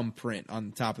like a thumbprint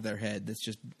on the top of their head that's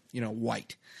just,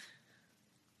 white.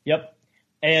 Yep.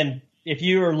 And if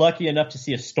you are lucky enough to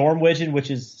see a storm widgeon, which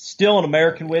is still an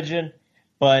American widgeon,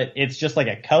 but it's just like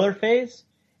a color phase,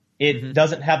 it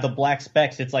doesn't have the black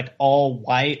specks. It's like all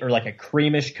white or like a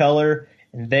creamish color,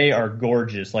 and they are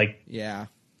gorgeous. Like, yeah,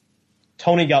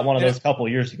 Tony got one of those a couple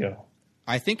of years ago.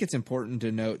 I think it's important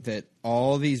to note that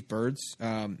all these birds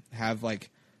have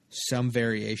like some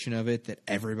variation of it that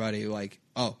everybody like,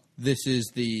 oh, this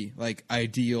is the like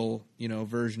ideal,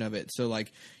 version of it. So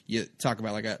like you talk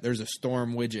about like there's a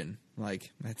storm widgeon,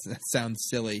 like that sounds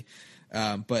silly.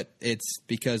 But it's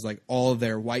because like all of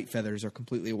their white feathers are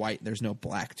completely white. There's no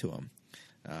black to them.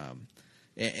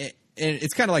 And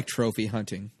it's kind of like trophy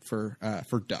hunting for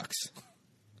ducks.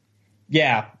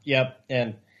 Yeah. Yep.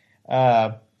 And,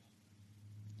 I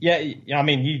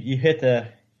mean, you hit the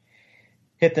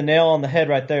nail on the head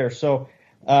right there. So,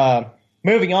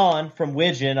 moving on from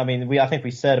widgeon, I mean, I think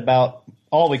we said about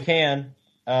all we can.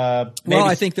 Well,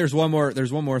 I think there's one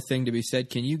more thing to be said.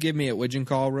 Can you give me a widgeon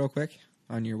call real quick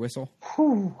on your whistle?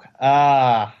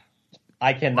 I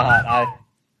cannot.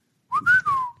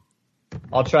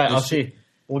 I'll try. I'll see.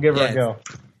 We'll give her a go.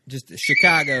 Just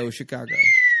Chicago. Close?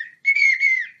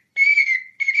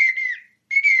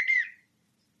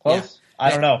 Yeah. I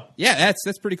don't know. Yeah,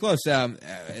 that's pretty close.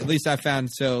 At least I found.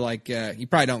 So, like, you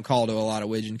probably don't call to a lot of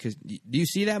widgeon because do you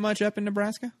see that much up in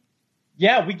Nebraska?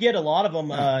 Yeah, we get a lot of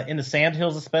them in the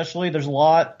Sandhills, especially. There's a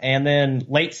lot, and then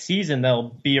late season they'll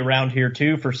be around here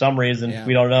too for some reason. Yeah.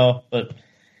 We don't know, but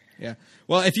yeah.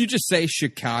 Well, if you just say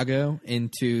Chicago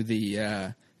into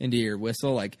the into your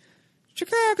whistle, like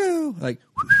Chicago, like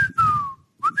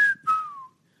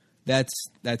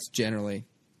that's generally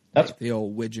like the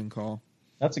old widgeon call.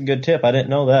 That's a good tip. I didn't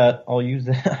know that. I'll use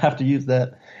that. I have to use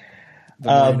that.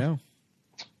 I know.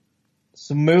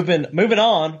 So moving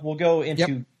on, we'll go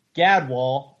into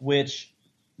Gadwall, which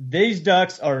these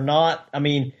ducks are not. I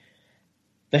mean,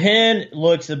 the hen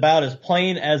looks about as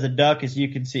plain as a duck as you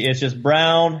can see. It's just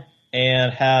brown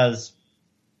and has,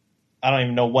 I don't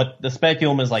even know what the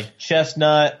speculum is, like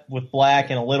chestnut with black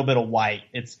and a little bit of white.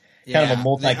 It's kind of a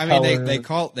multicolored. I mean, they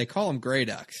call them gray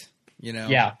ducks.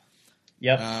 Yeah.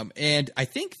 Yep. And I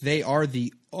think they are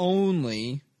the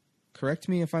only, correct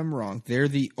me if I'm wrong, they're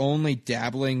the only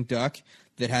dabbling duck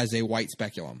that has a white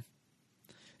speculum.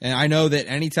 And I know that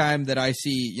anytime that I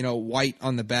see, white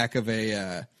on the back of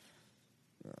a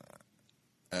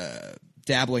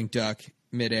dabbling duck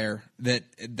midair,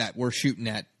 that we're shooting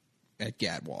at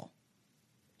gadwall.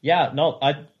 Yeah, no,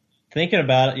 thinking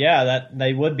about it, yeah, that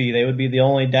they would be the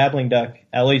only dabbling duck,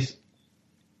 at least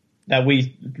that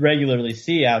we regularly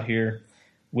see out here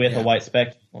with a white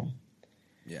speculum.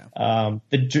 Yeah.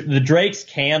 The drakes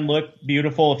can look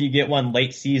beautiful if you get one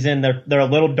late season. They're a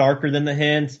little darker than the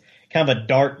hens, kind of a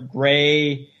dark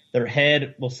gray. Their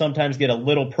head will sometimes get a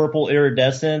little purple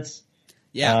iridescence.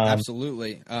 Yeah,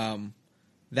 absolutely.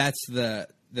 That's the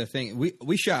thing.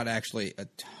 We shot actually a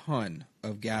ton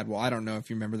of gadwall. I don't know if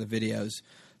you remember the videos,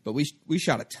 but we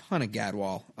shot a ton of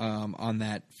gadwall on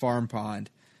that farm pond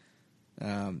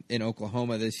in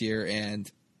Oklahoma this year.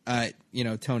 And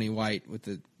Tony White with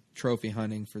the trophy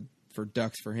hunting for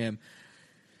ducks for him.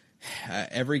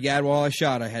 Every gadwall I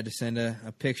shot, I had to send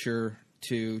a picture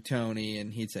to Tony,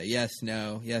 and he'd say yes,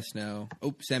 no, yes, no.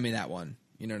 Oh, send me that one.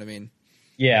 You know what I mean?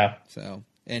 Yeah. So,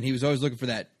 and he was always looking for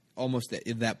that almost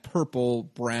that purple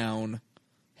brown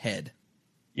head.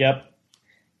 Yep.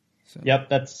 So.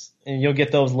 Yep. And you'll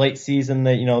get those late season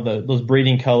those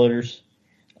breeding colors.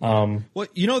 Well,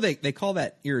 they call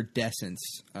that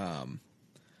iridescence,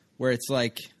 where it's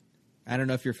like, I don't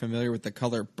know if you're familiar with the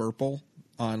color purple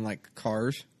on like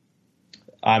cars.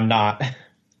 I'm not.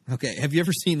 Okay. Have you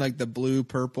ever seen like the blue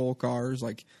purple cars?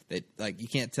 Like you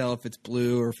can't tell if it's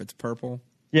blue or if it's purple.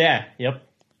 Yeah. Yep.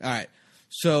 All right.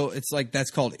 So it's like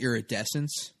that's called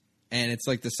iridescence, and it's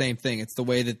like the same thing. It's the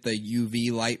way that the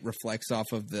UV light reflects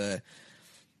off of the.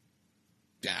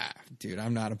 Dude,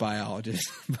 I'm not a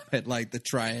biologist, but like the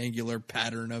triangular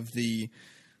pattern of the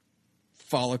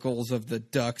follicles of the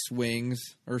duck's wings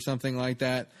or something like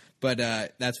that. But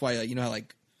that's why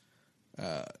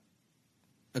how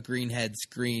a green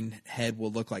head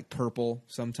will look like purple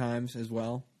sometimes as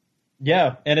well.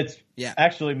 Yeah, and it's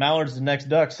actually mallard's the next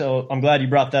duck, so I'm glad you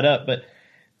brought that up. But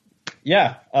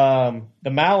yeah,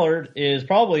 the mallard is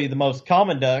probably the most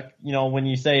common duck. When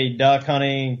you say duck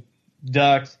hunting,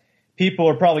 ducks, people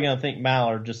are probably going to think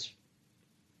mallard just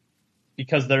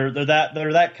because they're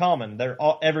that common. They're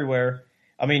all everywhere.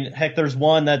 I mean, heck, there's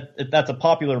one that's a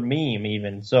popular meme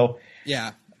even. So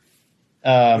yeah.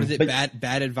 What is it,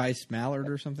 bad advice mallard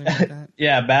or something like that?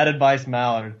 Yeah, bad advice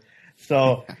mallard.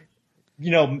 So,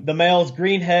 the male's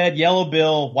green head, yellow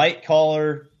bill, white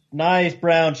collar, nice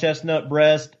brown chestnut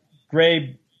breast,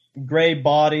 gray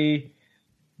body,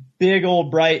 big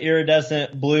old bright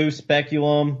iridescent blue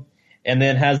speculum, and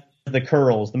then has the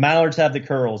curls. The mallards have the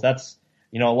curls. That's,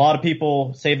 a lot of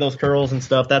people save those curls and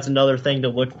stuff. That's another thing to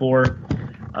look for.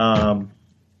 And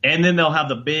then they'll have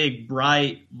the big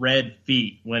bright red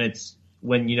feet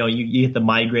when you get the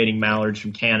migrating mallards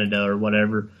from Canada or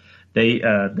whatever.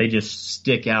 They just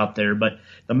stick out there. But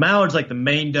the mallard's like the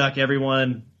main duck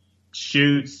everyone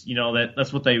shoots.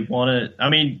 That's what they want to. I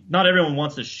mean, not everyone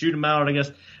wants to shoot a mallard, I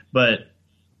guess, but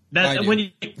when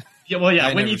you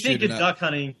think of duck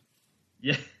hunting,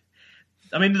 yeah.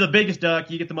 I mean, they're the biggest duck.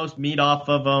 You get the most meat off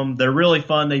of them. They're really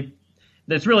fun.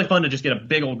 It's really fun to just get a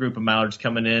big old group of mallards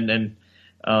coming in. And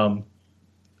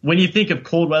when you think of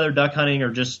cold weather duck hunting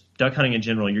or just duck hunting in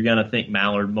general, you're going to think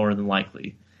mallard more than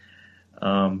likely.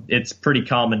 It's pretty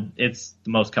common. It's the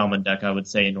most common duck, I would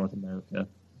say, in North America.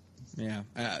 Yeah.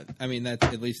 I mean,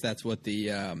 at least that's what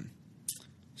the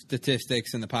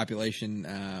statistics and the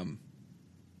population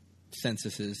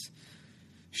censuses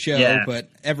show. Yeah. But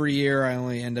every year I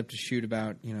only end up to shoot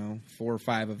about, 4 or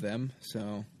 5 of them.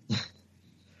 So.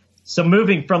 So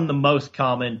moving from the most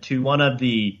common to one of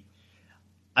the,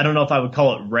 I don't know if I would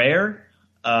call it rare.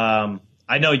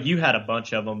 I know you had a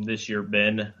bunch of them this year,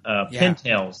 Ben.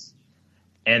 Pintails.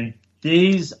 And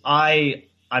these I've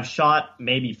shot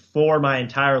maybe 4 my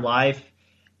entire life.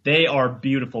 They are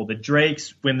beautiful. The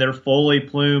drakes, when they're fully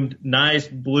plumed, nice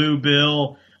blue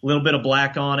bill, a little bit of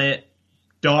black on it,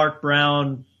 dark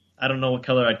brown. I don't know what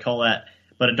color I'd call that,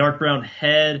 but a dark brown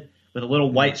head with a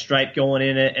little white stripe going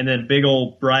in it, and then big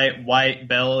old bright white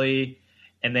belly.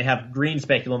 And they have green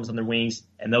speculums on their wings,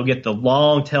 and they'll get the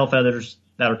long tail feathers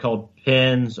that are called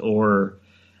pins or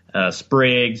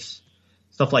sprigs,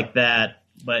 stuff like that.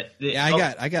 But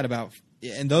I got about,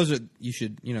 and those are, you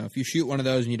should, if you shoot one of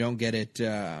those and you don't get it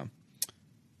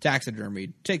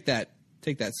taxidermied, take that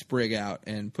sprig out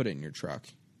and put it in your truck.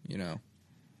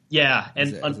 Yeah,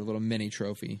 and as a little mini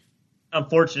trophy.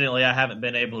 Unfortunately, I haven't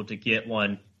been able to get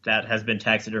one that has been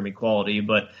taxidermy quality,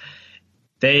 but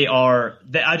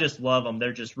I just love them.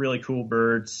 They're just really cool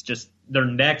birds. Just their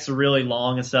necks are really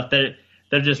long and stuff.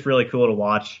 They're just really cool to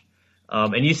watch.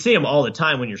 And you see them all the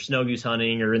time when you're snow goose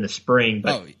hunting or in the spring.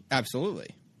 But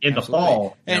absolutely. In the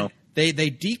fall, and they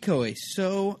decoy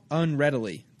so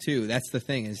unreadily too. That's the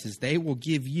thing is they will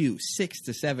give you 6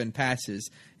 to 7 passes,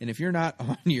 and if you're not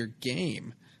on your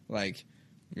game, like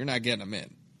you're not getting them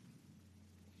in.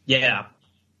 Yeah.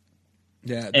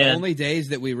 Yeah. The only days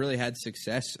that we really had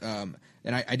success, and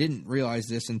I didn't realize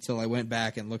this until I went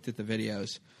back and looked at the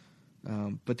videos.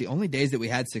 But the only days that we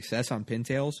had success on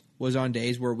pintails was on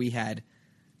days where we had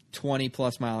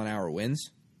 20+ mile an hour winds.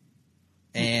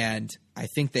 And I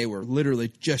think they were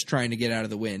literally just trying to get out of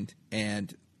the wind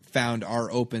and found our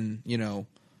open,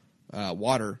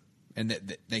 water,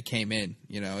 and they came in.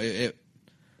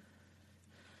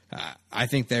 I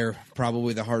think they're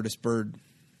probably the hardest bird,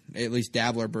 at least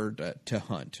dabbler bird, to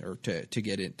hunt or to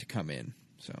get in to come in.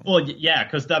 So yeah,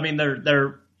 because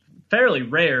they're fairly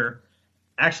rare.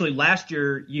 Actually, last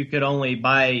year you could only,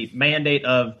 by mandate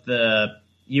of the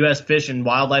U.S. Fish and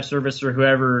Wildlife Service or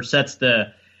whoever sets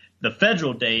the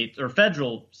federal date or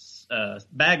federal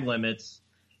bag limits,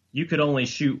 you could only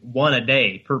shoot 1 a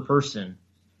day per person.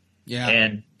 Yeah.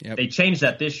 And they changed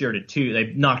that this year to 2.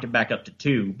 They knocked it back up to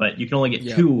 2, but you can only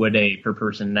get 2 a day per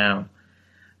person now.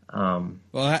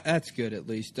 Well, that's good at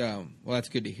least. That's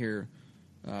good to hear.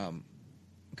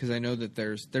 Because I know that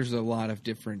there's a lot of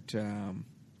different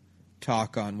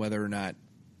talk on whether or not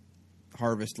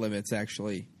harvest limits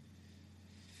actually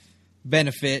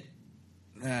benefit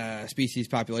species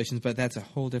populations, but that's a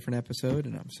whole different episode,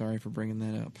 and I'm sorry for bringing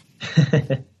that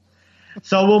up.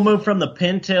 So we'll move from the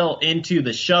pintail into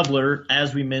the shoveler,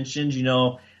 as we mentioned,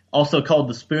 also called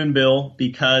the spoonbill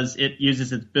because it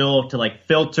uses its bill to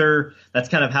filter. That's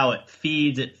kind of how it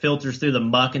feeds. It filters through the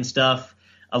muck and stuff.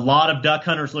 A lot of duck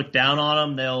hunters look down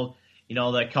on them.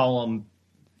 They call them,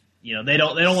 they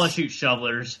don't want to shoot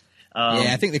shovelers.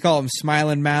 I think they call them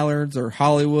smiling mallards or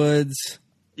Hollywoods.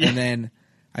 Yeah. And then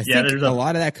I think a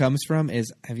lot of that comes from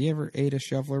is, have you ever ate a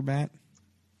shoveler, Matt?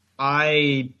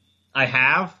 I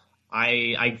have.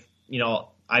 I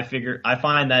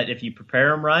find that if you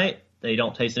prepare them right, they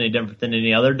don't taste any different than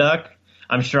any other duck.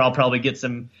 I'm sure I'll probably get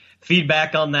some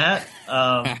feedback on that.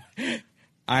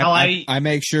 I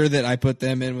make sure that I put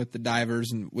them in with the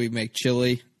divers, and we make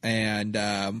chili and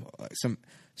some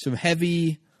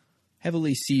heavily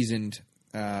seasoned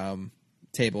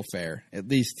table fare, at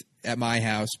least at my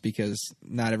house, because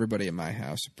not everybody at my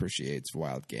house appreciates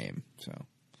wild game. So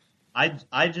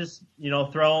I just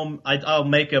throw them. I'll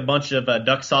make a bunch of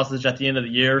duck sausage at the end of the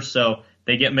year, so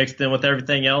they get mixed in with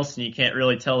everything else, and you can't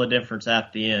really tell the difference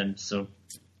at the end. So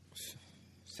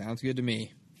sounds good to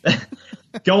me.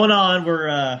 Going on,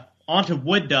 we're on to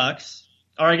wood ducks.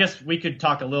 Or I guess we could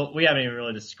talk a little. We haven't even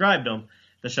really described them,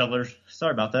 the shovelers.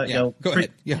 Sorry about that. Yeah, go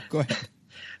ahead. Yeah, go ahead.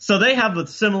 So they have a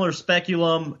similar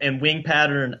speculum and wing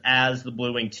pattern as the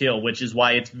blue-winged teal, which is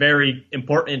why it's very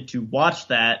important to watch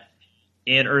that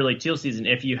in early teal season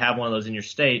if you have one of those in your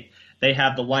state. They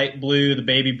have the light blue, the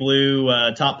baby blue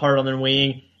top part on their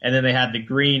wing, and then they have the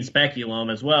green speculum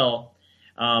as well.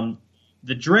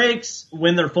 The drakes,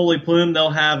 when they're fully plumed, they'll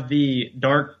have the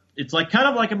dark, it's kind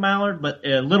of like a mallard, but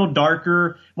a little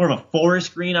darker, more of a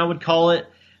forest green, I would call it,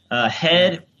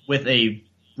 head with a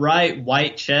bright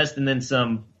white chest and then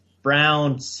some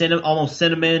brown, almost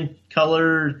cinnamon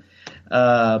colored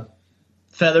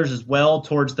feathers as well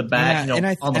towards the back,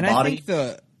 on the body. I think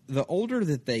the older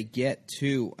that they get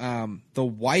too, the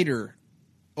whiter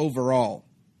overall.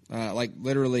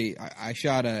 Literally, I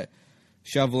shot a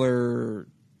shoveler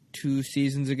 2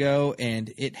 seasons ago,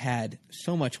 and it had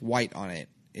so much white on it.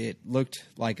 It looked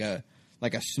like a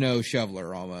snow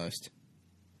shoveler almost.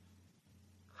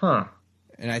 Huh.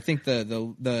 And I think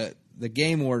the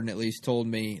game warden at least told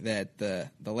me that the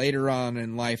later on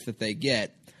in life that they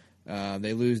get,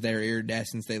 they lose their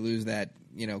iridescence, they lose that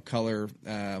color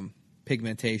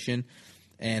pigmentation,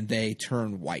 and they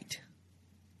turn white.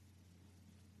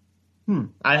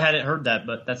 I hadn't heard that,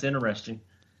 but that's interesting.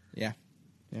 Yeah.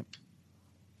 Yep.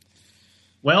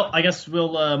 Well, I guess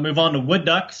we'll move on to wood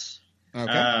ducks.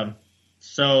 Okay.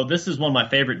 So this is one of my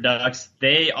favorite ducks.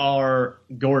 They are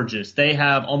gorgeous. They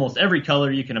have almost every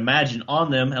color you can imagine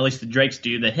on them, at least the drakes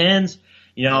do. The hens,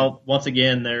 once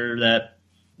again, they're that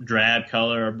drab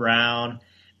color or brown.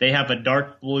 They have a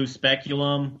dark blue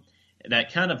speculum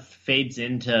that kind of fades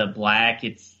into black.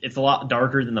 It's a lot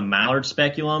darker than the mallard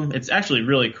speculum. It's actually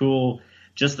really cool.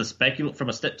 Just the speculum, from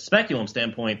a speculum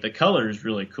standpoint, the color is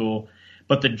really cool.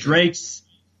 But the drakes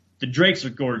are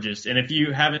gorgeous. And if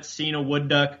you haven't seen a wood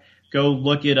duck, go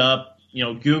look it up.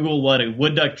 Google what a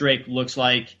wood duck drake looks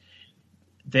like.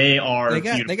 They are They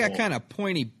beautiful. got kind of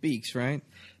pointy beaks, right?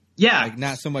 Yeah, Like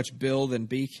not so much bill than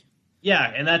beak.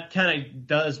 yeah, and that kind of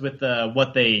does with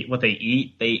what they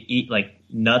eat. They eat like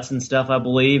nuts and stuff, I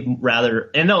believe,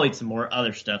 and they'll eat some more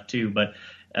other stuff too. But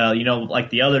like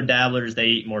the other dabblers, they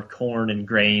eat more corn and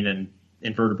grain and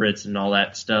invertebrates and all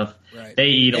that stuff. Right. They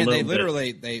eat a little they bit.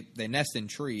 literally they nest in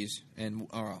trees and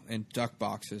duck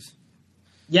boxes.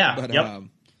 Yeah. But yep.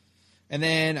 And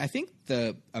then I think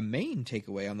a main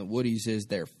takeaway on the woodies is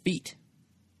their feet.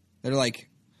 They're like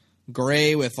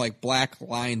gray with like black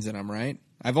lines in them, right?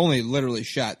 I've only literally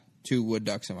shot 2 wood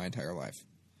ducks in my entire life.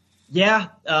 Yeah.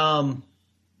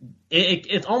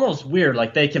 It's almost weird.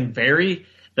 Like they can vary.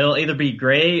 They'll either be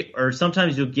gray or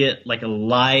sometimes you'll get like a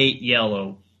light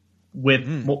yellow with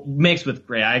mixed with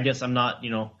gray. I guess I'm not,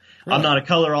 Really? I'm not a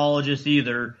colorologist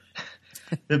either,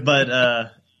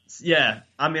 but yeah.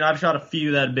 I mean, I've shot a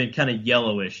few that have been kind of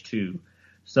yellowish too.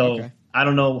 So Okay. I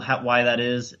don't know why that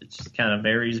is. It just kind of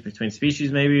varies between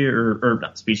species, maybe, or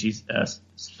not species,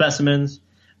 specimens.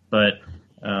 But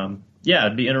yeah,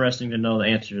 it'd be interesting to know the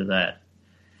answer to that.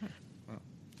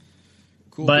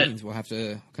 Cool beans. We'll have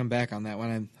to come back on that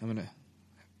one. I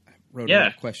wrote a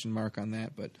little question mark on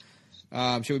that. But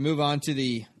should we move on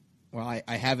to I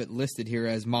have it listed here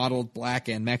as mottled black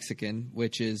and Mexican,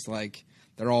 which is like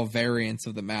they're all variants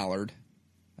of the mallard,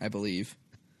 I believe.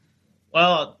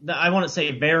 Well, I wouldn't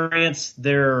say variants.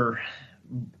 They're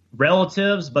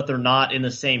relatives, but they're not in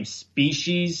the same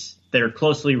species. They're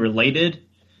closely related.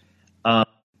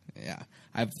 Yeah.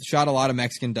 I've shot a lot of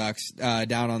Mexican ducks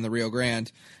down on the Rio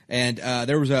Grande, and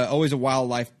there was always a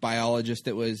wildlife biologist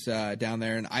that was down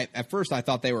there. And at first I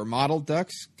thought they were mottled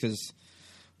ducks because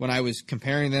when I was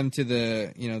comparing them to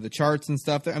the charts and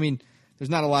stuff, I mean, there's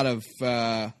not a lot of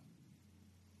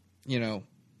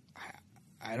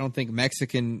I don't think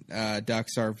Mexican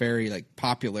ducks are very like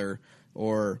popular,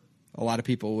 or a lot of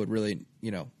people would really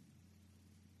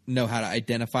know how to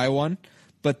identify one.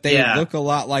 But they look a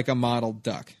lot like a mottled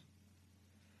duck.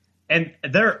 And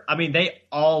they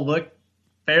all look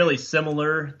fairly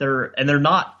similar. They're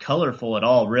not colorful at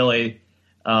all, really.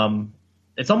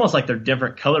 It's almost like they're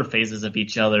different color phases of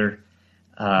each other.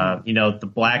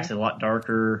 The black's a lot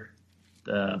darker.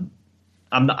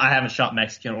 I haven't shot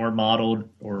Mexican or mottled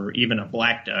or even a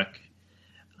black duck.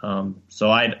 So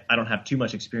I don't have too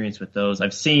much experience with those.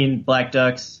 I've seen black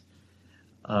ducks.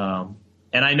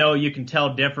 And I know you can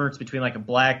tell difference between like a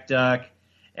black duck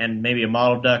and maybe a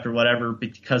mottled duck or whatever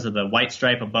because of the white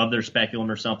stripe above their speculum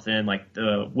or something, like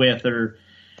the width or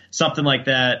something like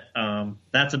that.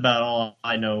 That's about all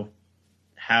I know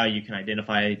how you can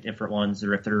identify different ones,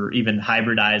 or if they're even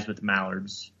hybridized with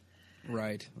mallards.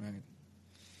 Right.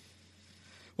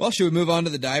 Well, should we move on to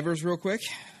the divers real quick?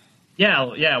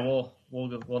 Yeah. We'll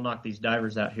knock these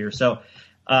divers out here. So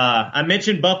I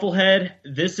mentioned bufflehead.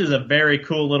 This is a very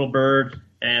cool little bird,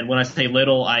 and when I say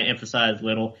little, I emphasize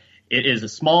little. It is a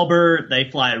small bird. They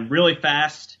fly really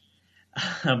fast,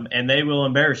 and they will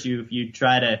embarrass you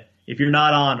if you're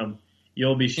not on them.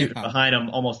 You'll be shooting behind them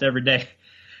almost every day.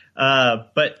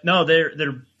 But no,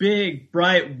 they're big,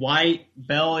 bright white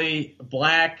belly,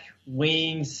 black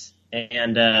wings,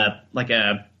 and they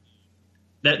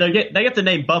get the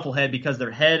name bufflehead because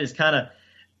their head is kind of.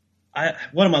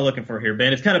 What am I looking for here,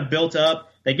 Ben? It's kind of built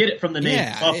up. They get it from the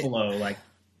name buffalo,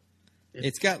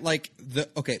 It's got like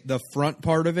the front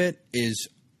part of it is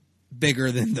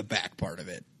bigger than the back part of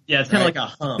it. Yeah, it's kind of like a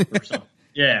hump or something.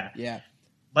 Yeah. Yeah.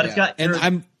 But it's got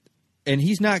and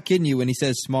he's not kidding you when he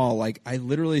says small. Like I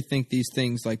literally think these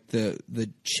things, like the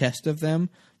chest of them,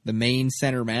 the main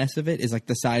center mass of it is like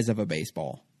the size of a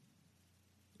baseball.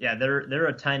 Yeah, they're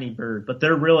a tiny bird, but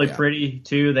they're really pretty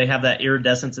too. They have that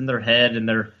iridescence in their head, and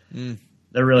they're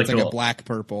really cool. Like a black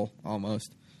purple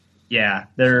almost. Yeah,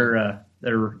 they're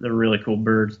really cool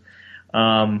birds.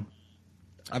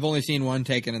 I've only seen one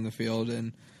taken in the field,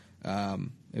 and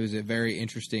it was a very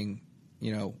interesting.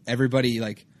 Everybody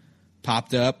like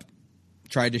popped up,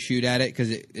 tried to shoot at it because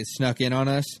it snuck in on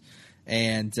us,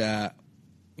 and I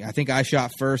think I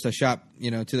shot first. I shot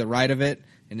to the right of it,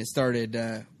 and it started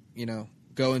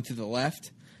going to the left,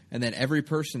 and then every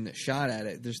person that shot at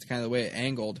it, just kind of the way it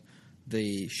angled,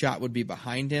 the shot would be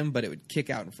behind him, but it would kick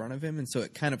out in front of him, and so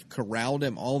it kind of corralled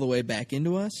him all the way back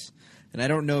into us. And I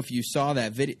don't know if you saw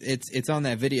that video. It's on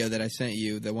that video that I sent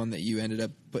you, the one that you ended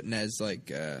up putting as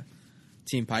like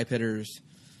Team Pipe Hitters,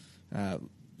 the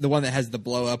one that has the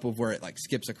blow up of where it like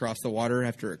skips across the water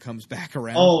after it comes back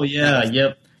around. Oh yeah,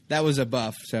 yep. That was a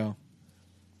buff. So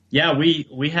yeah,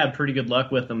 we had pretty good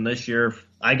luck with them this year.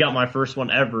 I got my first one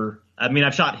ever. I mean,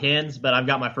 I've shot hens, but I've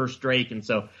got my first drake, and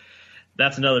so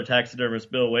that's another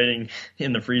taxidermist bill waiting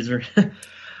in the freezer.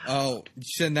 Oh,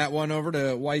 send that one over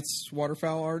to White's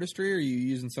Waterfowl Artistry, or are you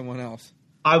using someone else?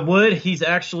 I would. He's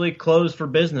actually closed for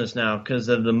business now because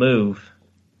of the move.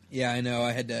 Yeah, I know.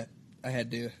 I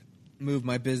had to move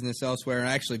my business elsewhere, and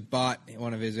I actually bought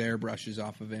one of his airbrushes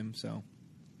off of him. So,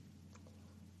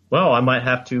 well, I might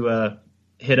have to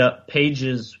hit up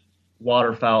Paige's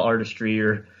Waterfowl Artistry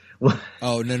or.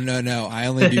 Oh no! I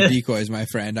only do decoys, my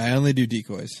friend. I only do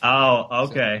decoys. Oh,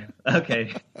 okay, so.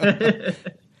 Okay.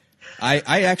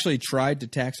 I actually tried to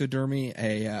taxidermy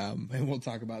and we'll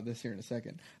talk about this here in a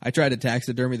second. I tried to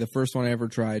taxidermy. The first one I ever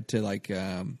tried to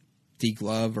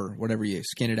deglove or whatever you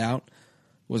skin it out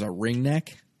was a ring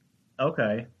neck.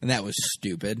 Okay. And that was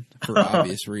stupid for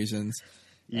obvious reasons.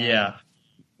 Yeah.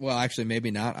 Well, actually, maybe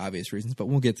not obvious reasons, but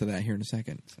we'll get to that here in a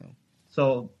second.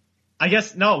 So I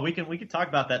guess we can talk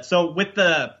about that. So with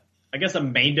the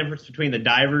main difference between the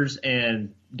divers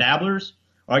and dabblers,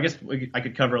 or I guess I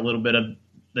could cover a little bit of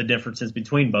the differences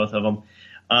between both of them.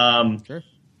 Sure.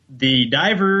 The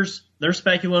divers, their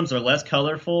speculums are less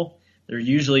colorful. They're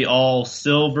usually all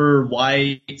silver,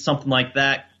 white, something like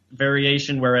that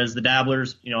variation, whereas the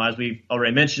dabblers, as we've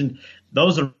already mentioned,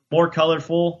 those are more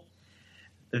colorful.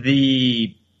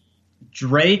 The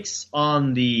drakes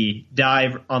on the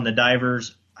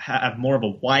divers have more of a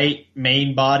white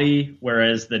main body,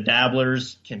 whereas the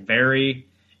dabblers can vary.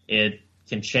 It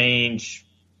can change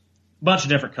a bunch of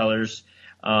different colors.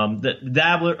 The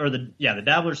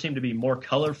dabblers seem to be more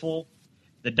colorful.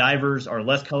 The divers are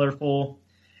less colorful.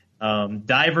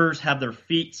 Divers have their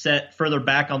feet set further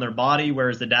back on their body,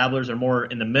 whereas the dabblers are more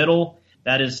in the middle.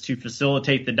 That is to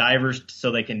facilitate the divers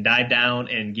so they can dive down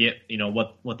and get,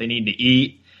 what they need to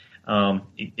eat.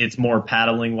 It's more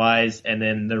paddling wise, and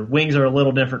then their wings are a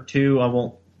little different too.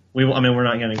 We're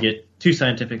not going to get too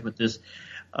scientific with this,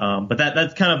 but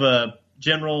that's kind of a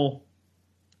general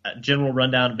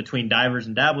rundown between divers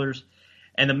and dabblers.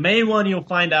 And the main one you'll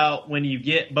find out when you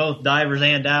get both divers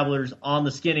and dabblers on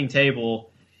the skinning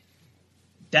table,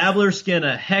 dabblers skin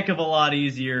a heck of a lot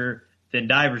easier than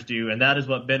divers do, and that is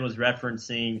what Ben was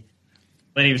referencing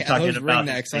when he was talking those about ring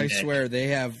necks. I swear they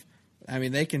have.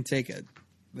 They can take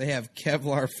they have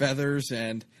Kevlar feathers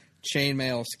and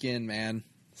chainmail skin, man.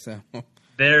 So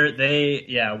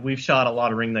we've shot a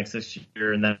lot of ring necks this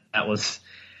year, and that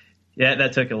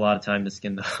took a lot of time to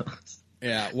skin those.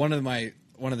 Yeah, one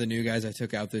of the new guys I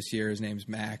took out this year, his name's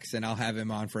Max, and I'll have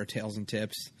him on for a Tails and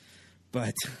Tips.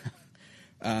 But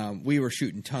we were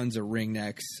shooting tons of ring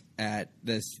necks at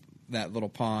that little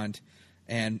pond,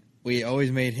 and we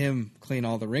always made him clean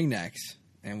all the ring necks,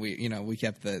 and we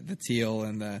kept the teal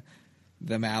and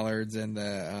the mallards and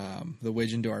the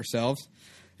widgeon to ourselves.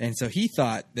 And so he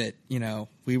thought that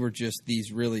we were just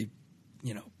these really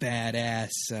badass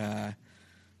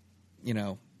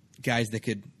guys that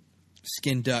could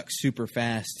skin ducks super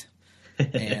fast.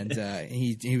 And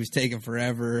he was taking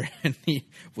forever, and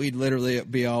we'd literally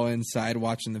be all inside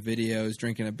watching the videos,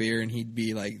 drinking a beer, and he'd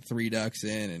be like 3 ducks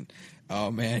in, and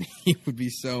oh man, he would be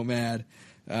so mad.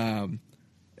 And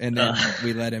then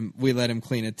we let him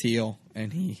clean a teal,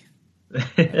 and he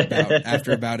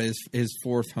after about his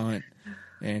 4th hunt,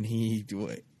 and he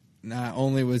not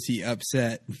only was he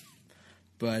upset,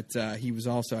 but he was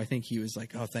also, I think he was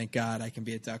like, oh, thank God I can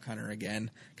be a duck hunter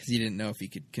again, because he didn't know if he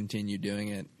could continue doing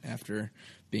it after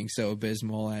being so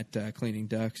abysmal at cleaning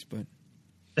ducks. But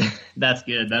that's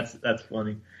good. That's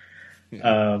funny.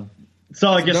 Yeah. So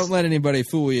I guess don't let anybody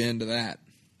fool you into that.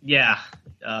 Yeah.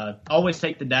 Always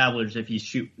take the dabblers if you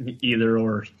shoot either,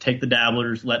 or take the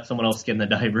dabblers, let someone else skin the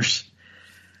divers.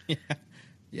 Yeah.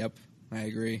 Yep, I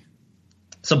agree.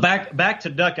 So back to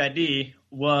Duck ID.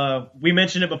 We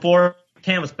mentioned it before.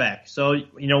 Canvasback. So,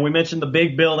 we mentioned the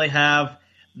big bill they have.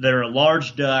 They're a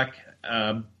large duck.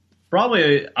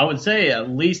 Probably, I would say, at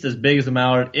least as big as a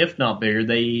mallard, if not bigger.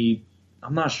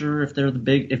 I'm not sure if they're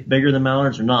bigger than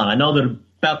mallards or not. I know they're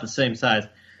about the same size.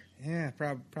 Yeah,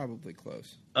 probably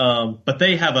close. But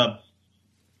they have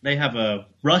a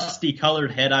rusty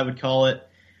colored head, I would call it.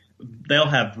 They'll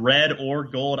have red or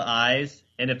gold eyes,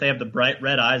 and if they have the bright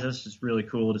red eyes, that's just really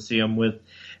cool to see them with.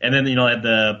 And then I have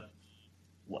the.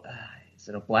 Is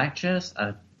it a black chest?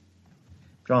 I'm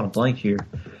drawing a blank here.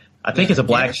 I think it's a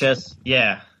black chest.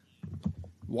 Yeah.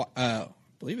 I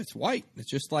believe it's white. It's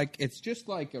just like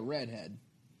a redhead.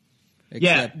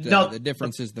 Except the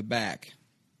difference is the back.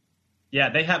 Yeah,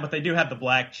 but they do have the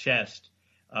black chest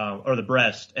or the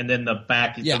breast, and then the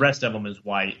back. The rest of them is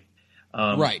white.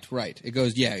 Right. It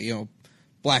goes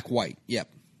black, white. Yep.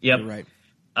 You're right.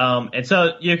 And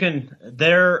so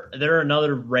they're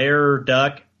another rare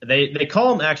duck. They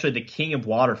call them actually the king of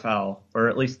waterfowl, or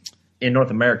at least in North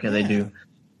America they do.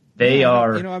 They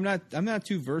are. I'm not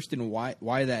too versed in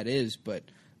why that is, but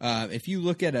if you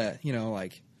look at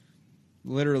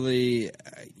literally,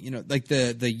 like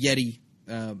the Yeti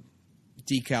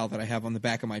decal that I have on the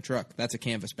back of my truck, that's a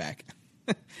canvas back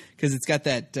because it's got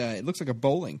that. It looks like a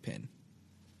bowling pin.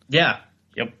 Yeah.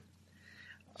 Yep.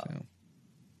 So.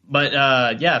 But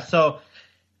so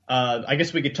I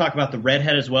guess we could talk about the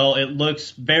redhead as well. It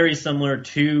looks very similar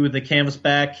to the canvas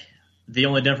back. The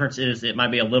only difference is it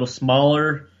might be a little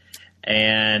smaller,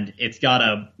 and it's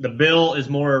got the bill is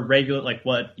more regular, like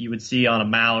what you would see on a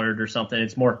mallard or something.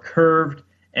 It's more curved,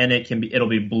 and it'll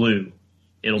be blue.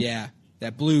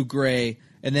 That blue gray,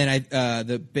 and then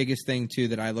the biggest thing too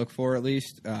that I look for at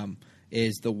least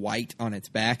is the white on its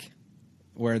back,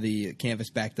 where the canvas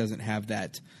back doesn't have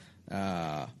that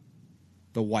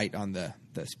the white on the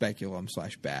speculum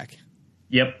 / back.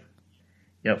 Yep.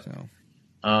 So.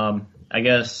 I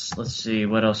guess let's see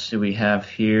what else do we have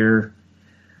here.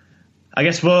 I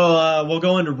guess we'll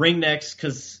go into ring necks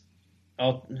because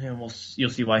you'll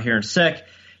see why here in a sec.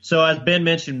 So as Ben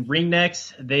mentioned, ring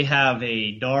necks, they have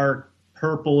a dark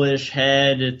purplish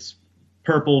head. It's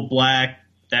purple, black,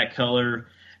 that color,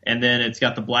 and then it's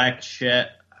got the black shed.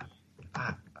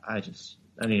 I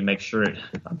need to make sure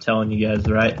I'm telling you guys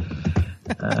right.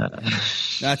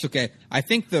 That's okay. I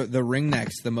think the ring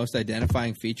necks, the most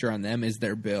identifying feature on them is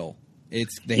their bill.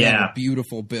 They have a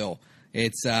beautiful bill.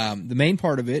 It's the main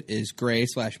part of it is gray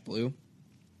 / blue,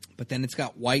 but then it's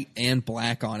got white and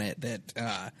black on it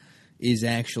that is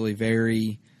actually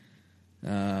very.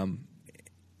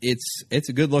 It's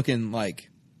a good looking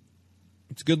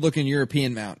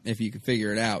European mount if you can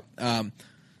figure it out.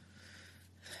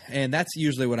 And that's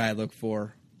usually what I look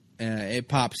for. It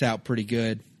pops out pretty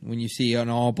good when you see an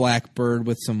all black bird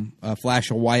with some flash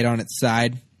of white on its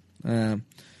side, and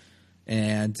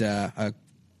a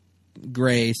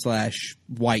gray /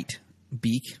 white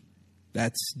beak.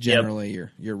 That's generally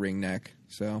your ring neck.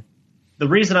 So the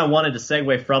reason I wanted to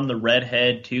segue from the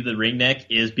redhead to the ring neck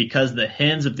is because the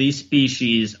hens of these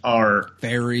species are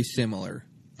very similar.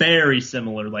 Very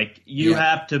similar. Like you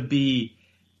have to be,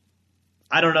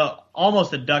 I don't know,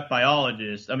 almost a duck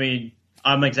biologist. I mean,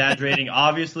 I'm exaggerating,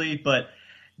 obviously, but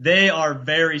they are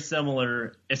very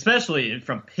similar, especially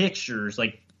from pictures.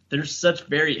 Like, there's such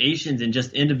variations in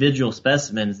just individual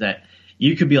specimens that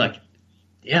you could be like,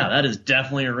 yeah, that is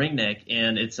definitely a ringneck,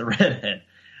 and it's a redhead.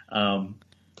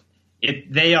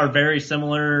 They are very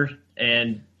similar,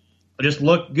 and just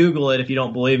Google it if you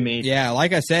don't believe me. Yeah,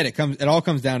 like I said, it all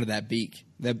comes down to that beak.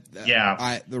 The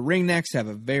ringnecks have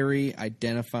a very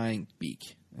identifying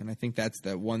beak. And I think that's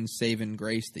the one saving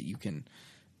grace that you can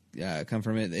come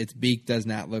from it. Its beak does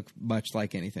not look much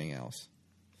like anything else.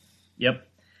 Yep.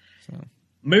 So,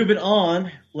 moving on,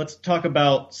 let's talk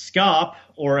about scaup,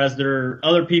 or as their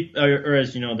other people, or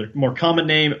as their more common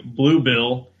name,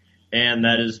 bluebill, and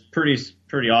that is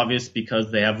pretty obvious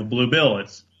because they have a blue bill.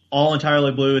 It's all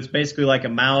entirely blue. It's basically like a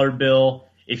mallard bill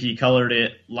if you colored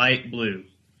it light blue.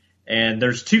 And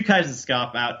there's two kinds of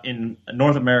scaup out in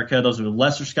North America. Those are the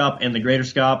lesser scaup and the greater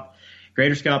scaup.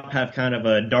 Greater scaup have kind of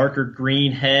a darker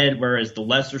green head, whereas the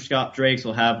lesser scaup drakes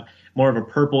will have more of a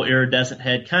purple iridescent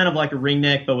head, kind of like a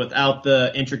ringneck, but without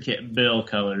the intricate bill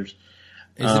colors.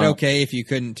 Is it okay if you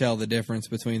couldn't tell the difference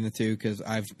between the two? Because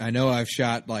I know I've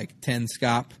shot like 10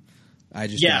 scaup. I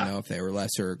just don't know if they were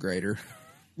lesser or greater.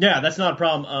 Yeah, that's not a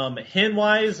problem.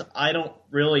 Hen-wise, I don't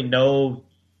really know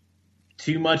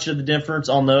too much of the difference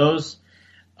on those.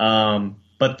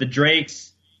 But the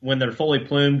drakes, when they're fully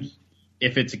plumed,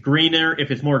 if it's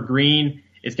more green,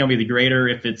 it's going to be the greater.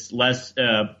 If it's less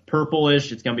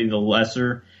purplish, it's going to be the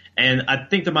lesser. And I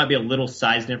think there might be a little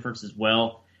size difference as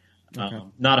well. Okay.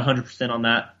 Not 100% on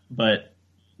that, but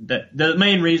the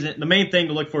main thing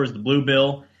to look for is the blue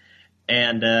bill.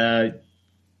 And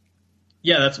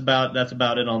that's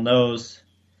about it on those.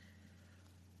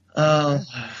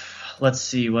 Let's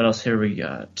see what else here we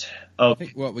got.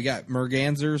 Okay, we got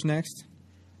mergansers next.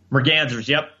 Mergansers,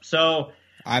 yep. So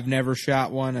I've never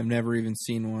shot one. I've never even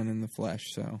seen one in the flesh.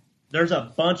 So there's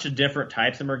a bunch of different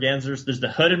types of mergansers. There's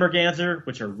the hooded merganser,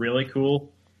 which are really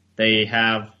cool. They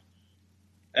have,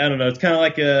 I don't know, it's kind of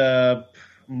like a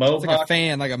mohawk. It's like a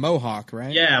fan, like a mohawk,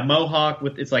 right? Yeah, mohawk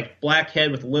it's like black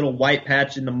head with a little white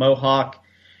patch in the mohawk,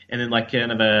 and then like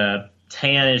kind of a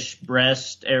tannish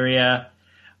breast area.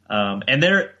 And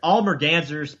they're all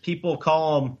mergansers. People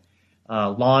call them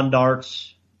lawn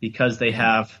darts because they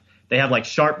have like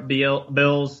sharp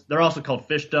bills. They're also called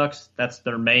fish ducks. That's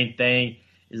their main thing,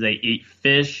 is they eat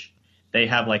fish. They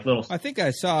have like little. I think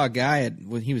I saw a guy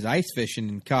when he was ice fishing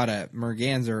and caught a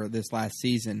merganser this last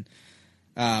season.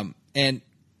 And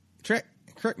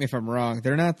correct me if I'm wrong,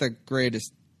 they're not the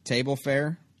greatest table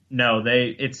fare. No,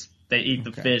 it's They eat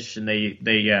the fish, and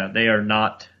they are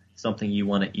not something you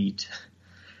want to eat.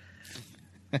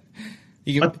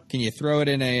 Can you throw it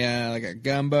in a like a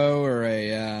gumbo or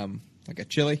a like a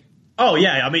chili? Oh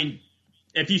yeah, I mean,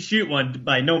 if you shoot one,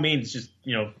 by no means just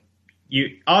you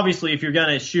obviously if you're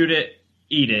gonna shoot it,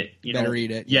 eat it. Better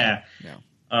eat it. Yeah.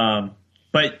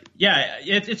 But yeah,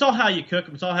 it's all how you cook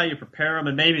them. It's all how you prepare them,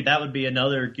 and maybe that would be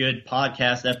another good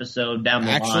podcast episode down the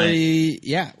line. Actually,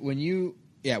 yeah,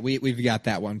 we've got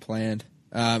that one planned,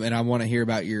 and I want to hear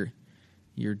about your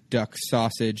duck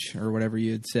sausage or whatever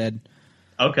you had said.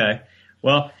 Okay,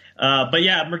 well, but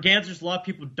yeah, mergansers. A lot of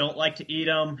people don't like to eat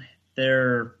them.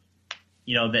 They're,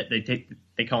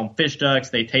 they call them fish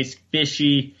ducks. They taste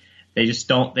fishy. They just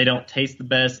don't taste the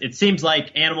best. It seems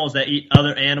like animals that eat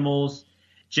other animals,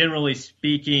 generally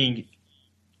speaking,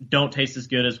 don't taste as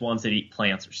good as ones that eat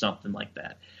plants or something like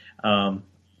that. When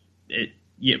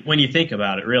you think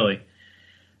about it, really.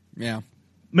 Yeah.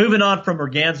 Moving on from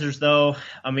mergansers, though,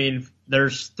 I mean,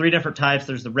 there's 3 different types.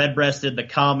 There's the red-breasted, the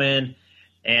common,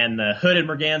 and the hooded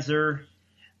merganser.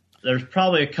 There's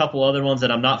probably a couple other ones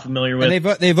that I'm not familiar with.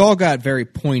 And they've all got very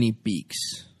pointy beaks.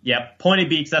 Yeah, pointy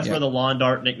beaks. That's where the lawn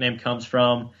dart nickname comes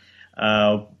from.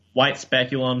 White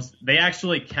speculums. They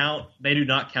actually count. They do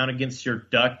not count against your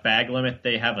duck bag limit.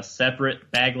 They have a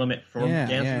separate bag limit for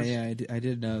mergansers. Yeah. I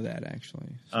did know that,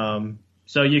 actually.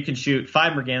 So you can shoot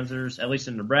 5 mergansers, at least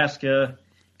in Nebraska,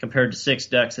 compared to 6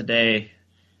 ducks a day.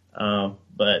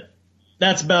 But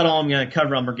that's about all I'm going to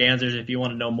cover on mergansers. If you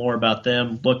want to know more about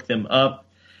them, look them up.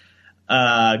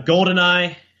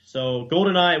 Goldeneye. So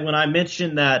goldeneye, when I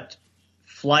mentioned that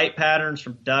flight patterns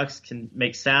from ducks can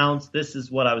make sounds, this is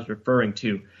what I was referring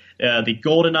to. The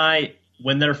goldeneye,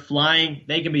 when they're flying,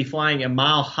 they can be flying a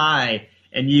mile high,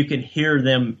 and you can hear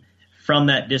them from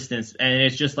that distance, and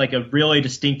it's just like a really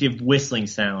distinctive whistling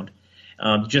sound.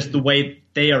 Just the way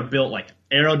they are built, like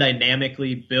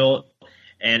aerodynamically built,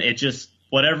 and it just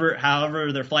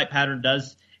however their flight pattern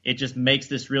does, it just makes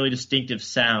this really distinctive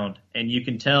sound, and you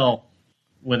can tell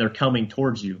when they're coming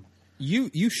towards you.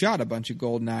 You shot a bunch of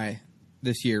goldeneye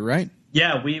this year, right?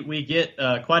 Yeah, we get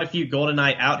quite a few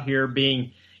goldeneye out here,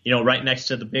 being right next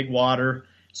to the big water.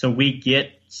 So we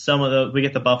get we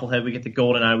get the bufflehead, we get the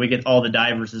goldeneye, we get all the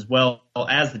divers as well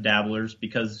as the dabblers,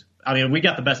 because I mean we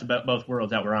got the best of both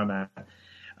worlds out where I'm at.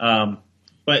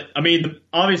 But I mean,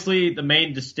 obviously the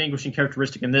main distinguishing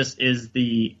characteristic in this is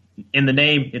in the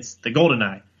name, it's the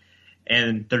goldeneye.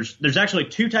 And there's actually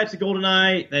 2 types of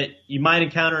goldeneye that you might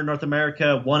encounter in North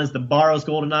America. One is the Barrow's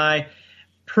goldeneye.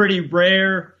 Pretty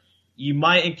rare. You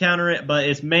might encounter it, but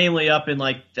it's mainly up in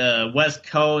like the West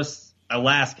Coast,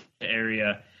 Alaska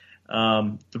area.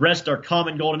 The rest are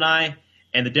common goldeneye,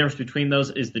 and the difference between those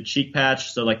is the cheek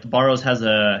patch. So like the Barrow's has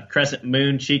a crescent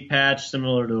moon cheek patch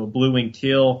similar to a blue-winged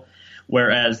teal,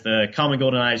 whereas the common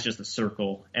goldeneye is just a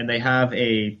circle. And they have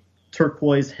a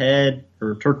turquoise head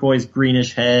or turquoise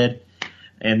greenish head,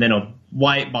 and then a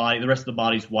white body. The rest of the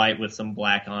body's white with some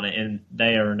black on it, and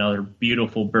they are another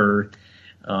beautiful bird.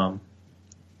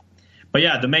 But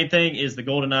yeah, the main thing is the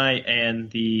goldeneye and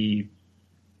the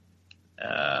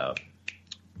I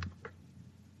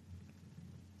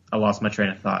lost my train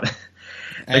of thought.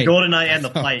 The goldeneye and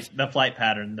the flight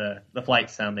pattern, the flight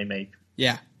sound they make.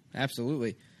 Yeah,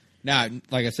 absolutely. Now,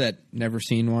 like I said, never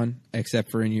seen one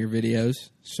except for in your videos,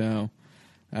 so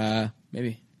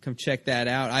maybe come check that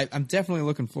out. I'm definitely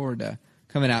looking forward to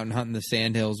coming out and hunting the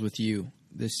sandhills with you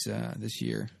this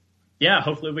year. Yeah,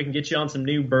 hopefully we can get you on some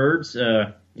new birds.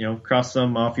 Cross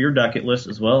some off your bucket list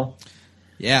as well.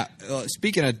 Yeah.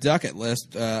 Speaking of bucket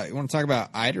list, you want to talk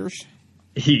about eiders?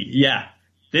 Yeah.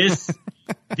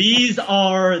 These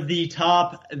are the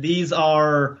top. These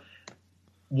are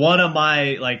one of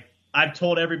my, I've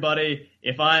told everybody,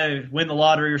 if I win the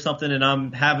lottery or something and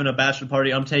I'm having a bachelor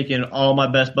party, I'm taking all my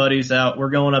best buddies out. We're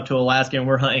going up to Alaska and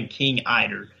we're hunting king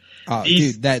eider. Oh,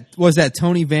 dude, that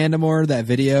Tony Vandemore, that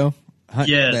video?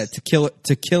 Yes.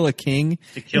 To kill a king.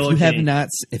 If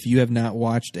you have not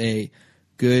watched a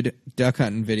good duck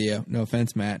hunting video, no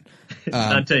offense, Matt,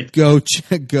 go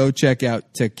check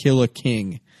out To Kill a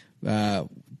King,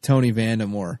 Tony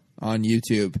Vandemore on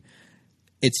YouTube.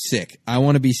 It's sick. I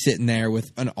want to be sitting there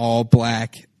with an all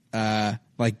black,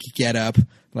 get up,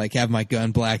 have my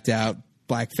gun blacked out,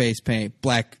 black face paint,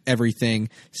 black everything,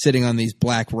 sitting on these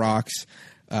black rocks,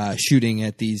 shooting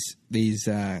at these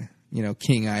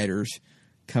king eiders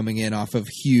coming in off of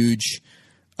huge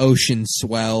ocean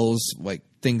swells,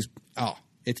 things. Oh,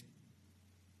 it's.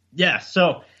 Yeah.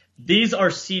 So these are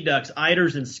sea ducks,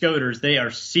 eiders and scoters. They are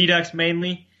sea ducks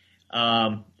mainly.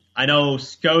 I know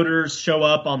scoters show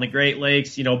up on the Great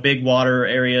Lakes, big water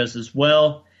areas as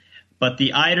well. But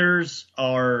the eiders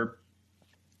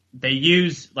they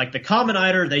use like the common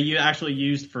eider they actually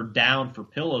used for down for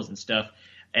pillows and stuff.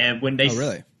 And when they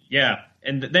really? Yeah,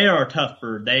 and they are a tough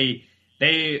bird. They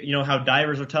you know how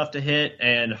divers are tough to hit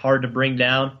and hard to bring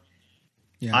down.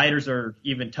 Yeah. Eiders are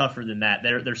even tougher than that.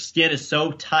 Their skin is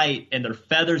so tight and their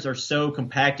feathers are so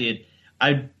compacted.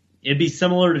 It'd be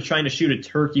similar to trying to shoot a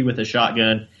turkey with a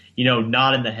shotgun, you know,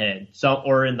 not in the head,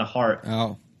 or in the heart.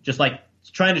 Oh, just like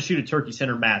trying to shoot a turkey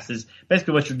center mass is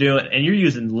basically what you're doing. And you're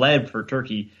using lead for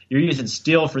turkey. You're using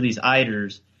steel for these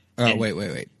eiders. Oh,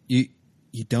 wait. You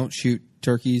don't shoot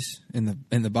turkeys in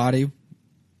the body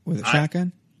with a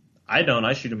shotgun? I don't.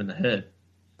 I shoot them in the head.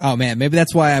 Oh, man, maybe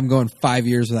that's why I'm going 5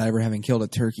 years without ever having killed a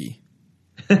turkey.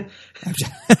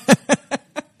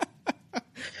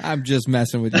 I'm just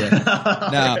messing with you.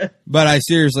 No, but I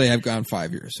seriously have gone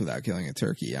 5 years without killing a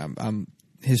turkey. I'm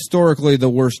historically the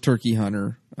worst turkey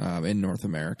hunter in North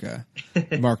America.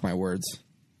 Mark my words.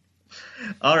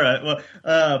 All right.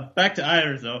 Well, back to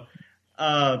eiders, though.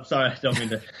 Sorry, I don't mean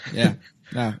to. Yeah.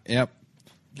 No. Yep.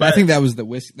 But I think that was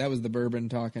the that was the bourbon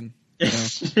talking. You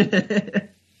know?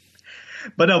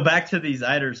 But no, back to these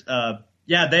eiders.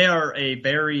 Yeah, they are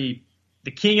the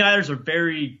king eiders are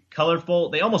very colorful.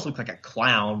 They almost look like a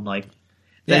clown.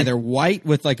 They're white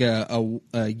with like a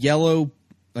yellow,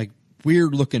 like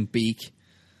weird looking beak.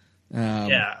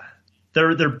 Yeah,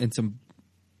 they're and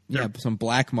some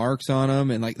black marks on them,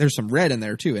 and like there's some red in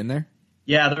there too, isn't there?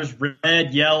 Yeah, there's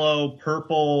red, yellow,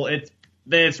 purple. It's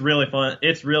really fun.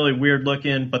 It's really weird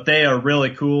looking, but they are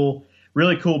really cool.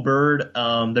 Really cool bird.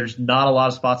 There's not a lot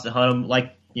of spots to hunt them.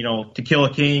 Like, you know, To Kill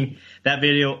a King, that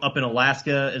video up in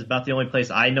Alaska is about the only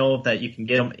place I know of that you can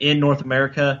get them in North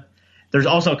America. There's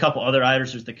also a couple other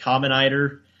eiders. There's the common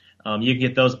eider. You can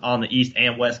get those on the east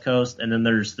and west coast. And then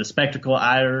there's the spectacle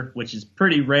eider, which is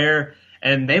pretty rare.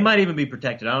 And they might even be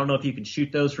protected. I don't know if you can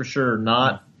shoot those for sure or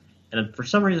not. And for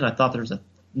some reason, I thought there was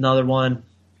another one.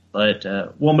 But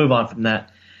we'll move on from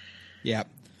that. Yeah.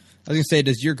 I was going to say,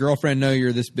 does your girlfriend know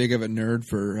you're this big of a nerd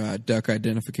for duck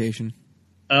identification?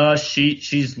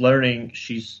 She's learning.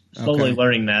 She's slowly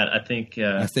learning that. I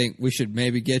think we should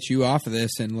maybe get you off of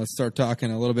this and let's start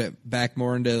talking a little bit back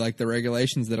more into like the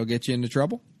regulations that'll get you into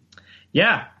trouble.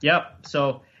 Yeah. Yep.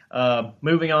 So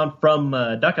moving on from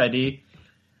duck ID.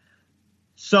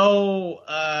 So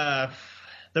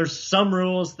there's some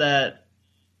rules that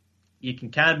you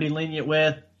can kind of be lenient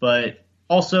with, but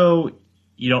also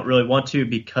you don't really want to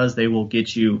because they will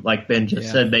get you, like Ben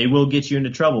just said, they will get you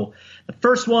into trouble. The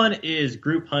first one is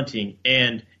group hunting.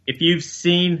 And if you've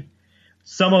seen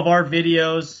some of our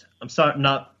videos, I'm sorry,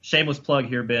 not shameless plug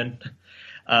here, Ben.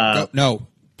 No,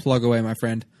 plug away, my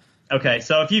friend. Okay,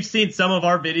 so if you've seen some of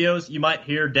our videos, you might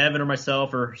hear Devin or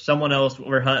myself or someone else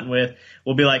we're hunting with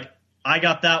will be like, I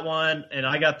got that one and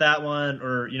I got that one,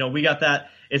 or, you know, we got that.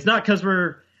 It's not because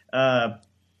we're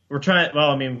trying,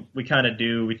 well, I mean, we kind of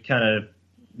do. We kind of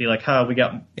be like, we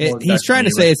got more. He's trying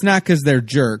to say it's not because they're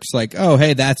jerks. Like, oh,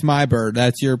 hey, that's my bird.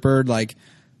 That's your bird. Like,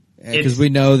 because we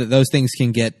know that those things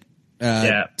can get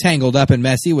tangled up and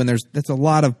messy when that's a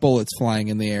lot of bullets flying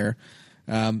in the air.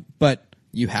 But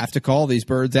you have to call these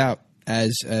birds out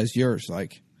as yours.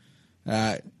 Like,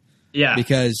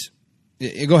 because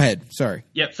go ahead. Sorry.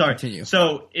 Yep. Sorry. Continue.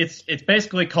 So it's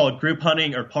basically called group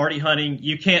hunting or party hunting.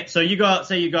 You can't. So you go out.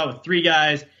 Say you go out with 3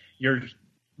 guys. Your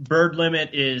bird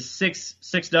limit is six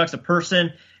ducks a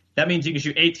person. That means you can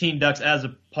shoot 18 ducks as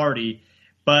a party,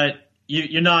 but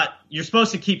you're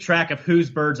supposed to keep track of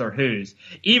whose birds are whose.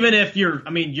 Even if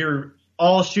you're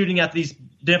all shooting at these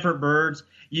different birds,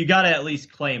 you got to at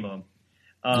least claim them.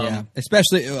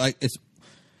 Especially like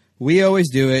we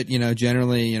always do it, you know,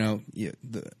 generally, you know,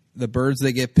 the birds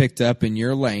that get picked up in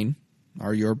your lane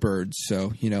are your birds.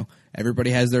 So, you know, everybody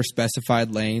has their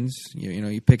specified lanes. You know,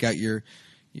 you pick out your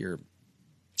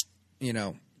you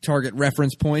know, target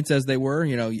reference points as they were.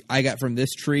 You know, I got from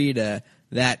this tree to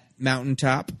that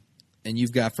mountaintop, and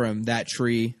you've got from that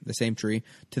tree, the same tree,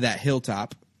 to that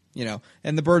hilltop. You know,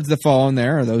 and the birds that fall in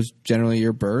there are those generally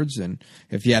your birds. And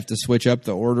if you have to switch up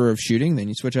the order of shooting, then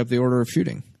you switch up the order of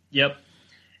shooting. Yep.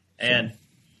 And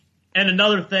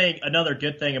another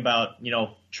good thing about, you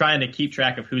know, trying to keep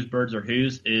track of whose birds are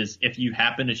whose is if you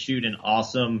happen to shoot an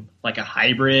awesome, like a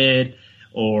hybrid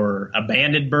or a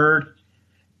banded bird,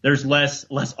 there's less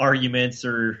arguments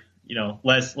or, you know,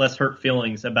 less hurt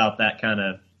feelings about that kind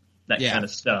of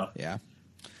stuff. Yeah.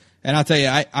 And I'll tell you,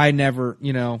 I never,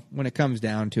 you know, when it comes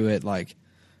down to it, like,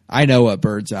 I know what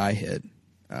birds I hit.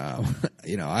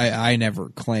 You know, I never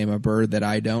claim a bird that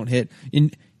I don't hit.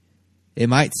 It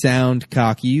might sound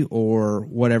cocky or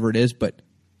whatever it is, but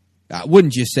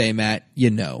wouldn't you say, Matt,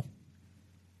 you know?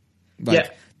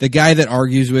 Like, the guy that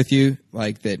argues with you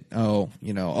like that, oh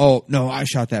no, I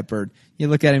shot that bird. You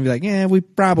look at him and be like, yeah, we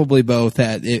probably both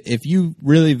had. If you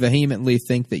really vehemently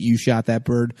think that you shot that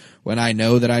bird when I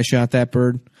know that I shot that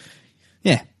bird,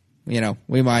 yeah,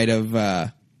 we might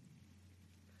have,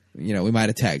 we might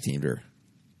have tag teamed her.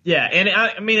 Yeah, and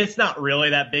I mean, it's not really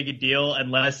that big a deal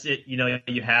unless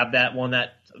you have that one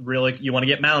that really you want to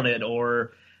get mounted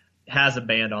or has a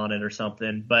band on it or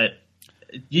something. But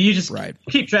you just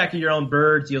keep track of your own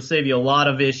birds. You'll save you a lot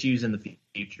of issues in the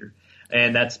future,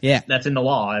 and that's in the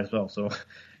law as well. So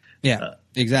yeah,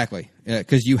 exactly.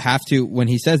 Because you have to. When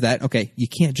he says that, okay, you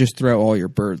can't just throw all your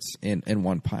birds in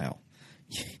one pile.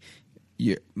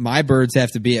 My birds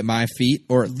have to be at my feet,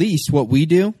 or at least what we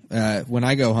do when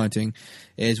I go hunting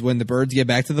is when the birds get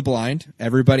back to the blind,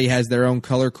 everybody has their own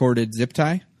color-corded zip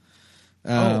tie.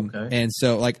 Okay. And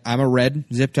so, like, I'm a red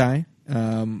zip tie.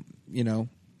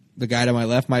 The guy to my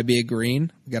left might be a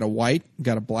green. We got a white,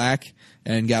 got a black,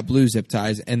 and got blue zip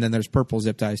ties, and then there's purple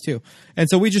zip ties too. And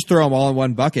so we just throw them all in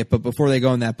one bucket, but before they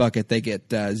go in that bucket, they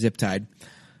get zip tied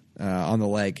on the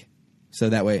leg. So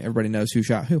that way everybody knows who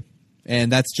shot who.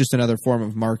 And that's just another form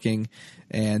of marking.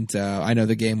 And I know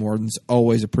the game wardens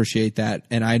always appreciate that.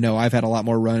 And I know I've had a lot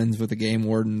more run-ins with the game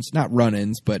wardens. Not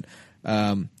run-ins, but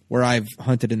where I've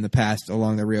hunted in the past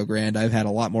along the Rio Grande, I've had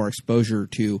a lot more exposure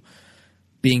to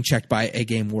being checked by a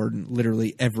game warden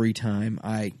literally every time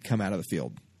I come out of the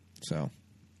field. So,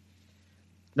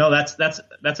 no, that's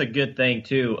a good thing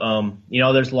too.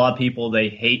 There's a lot of people, they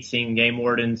hate seeing game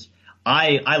wardens.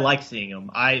 I like seeing them.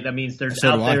 That means they're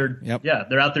out there. Yep. Yeah,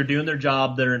 they're out there doing their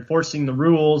job. They're enforcing the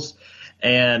rules.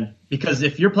 And because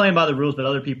if you're playing by the rules but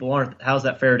other people aren't, how's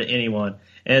that fair to anyone?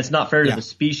 And it's not fair to the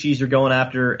species you're going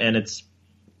after. And it's,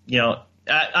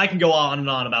 I can go on and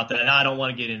on about that, and I don't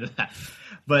want to get into that.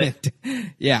 But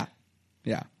yeah.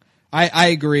 I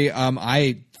agree.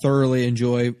 I thoroughly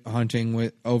enjoy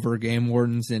hunting over game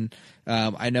wardens, and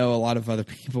I know a lot of other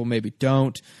people maybe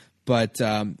don't. But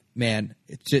man,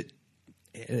 it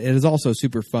is also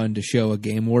super fun to show a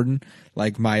game warden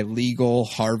like my legal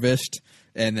harvest,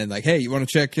 and then like, hey, you want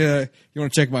to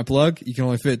check my plug? You can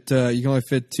only fit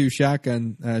 2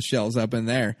 shotgun shells up in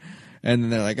there, and then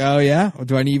they're like, oh yeah,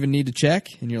 do I even need to check?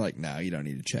 And you're like, no, you don't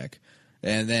need to check.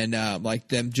 And then like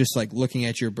them just like looking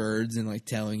at your birds and like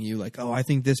telling you like, oh, I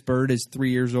think this bird is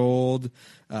 3 years old,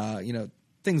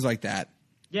 things like that.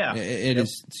 Yeah, it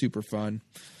is super fun.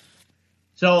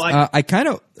 So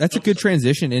that's a good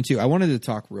transition into, I wanted to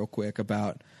talk real quick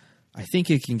about, I think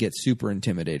it can get super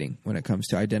intimidating when it comes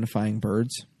to identifying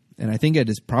birds. And I think it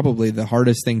is probably the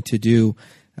hardest thing to do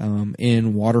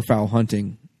in waterfowl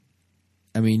hunting.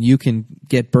 I mean, you can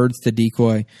get birds to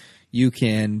decoy. You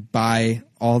can buy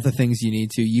all the things you need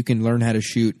to. You can learn how to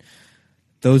shoot.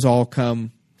 Those all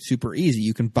come super easy.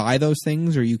 You can buy those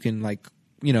things, or you can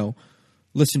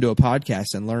listen to a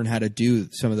podcast and learn how to do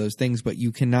some of those things, but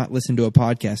you cannot listen to a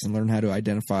podcast and learn how to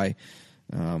identify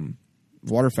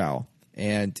waterfowl.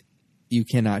 And you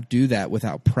cannot do that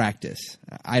without practice,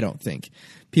 I don't think.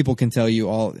 People can tell you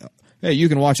hey, you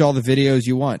can watch all the videos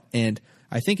you want. And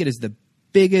I think it is the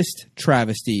biggest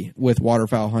travesty with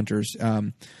waterfowl hunters,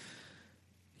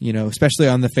 especially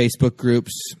on the Facebook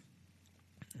groups.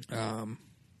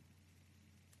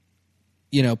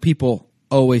 People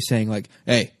always saying like,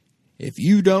 hey, if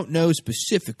you don't know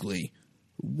specifically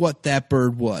what that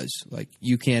bird was, like,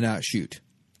 you cannot shoot.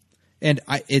 And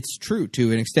it's true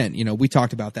to an extent. We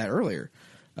talked about that earlier.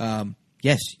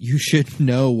 Yes, you should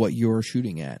know what you're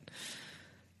shooting at.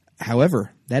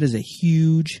 However, that is a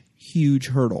huge, huge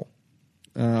hurdle.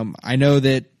 I know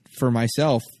that for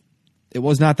myself, it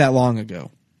was not that long ago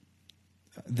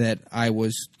that I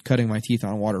was cutting my teeth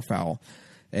on waterfowl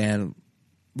and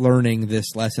learning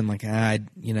this lesson. Like, I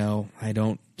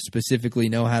don't specifically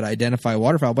know how to identify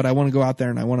waterfowl, but I want to go out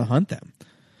there and I want to hunt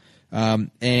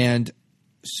them. And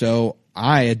so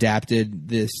I adapted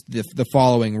the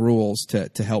following rules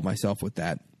to help myself with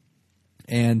that.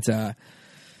 And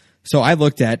so I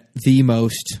looked at the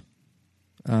most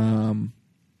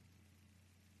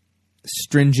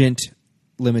stringent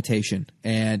limitation,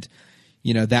 and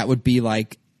that would be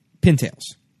like pintails.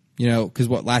 Because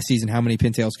last season, how many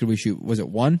pintails could we shoot? Was it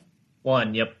 1?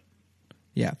 1, yep.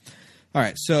 Yeah. All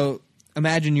right, so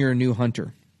imagine you're a new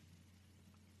hunter.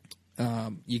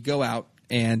 You go out,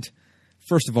 and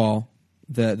first of all,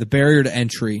 the barrier to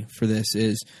entry for this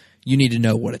is you need to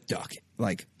know what a duck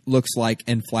looks like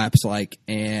and flaps like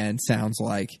and sounds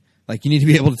like. Like, you need to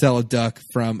be able to tell a duck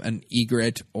from an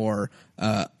egret or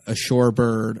a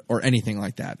shorebird or anything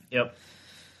like that. Yep.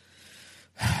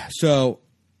 So,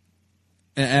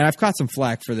 and I've caught some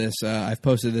flack for this. I've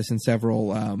posted this in several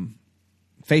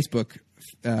Facebook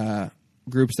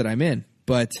groups that I'm in.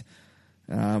 But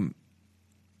you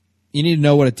need to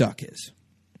know what a duck is.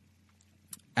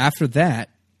 After that,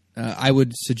 I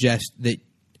would suggest that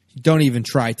you don't even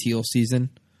try teal season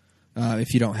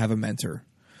if you don't have a mentor.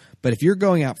 But if you're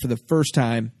going out for the first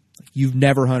time, you've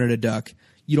never hunted a duck,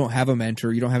 you don't have a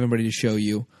mentor, you don't have anybody to show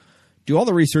you, do all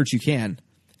the research you can,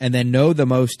 and then know the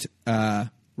most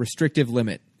restrictive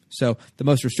limit. So the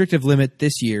most restrictive limit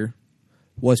this year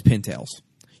was pintails.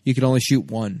 You could only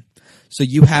shoot one. So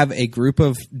you have a group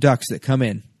of ducks that come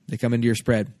in. They come into your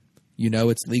spread. You know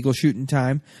it's legal shooting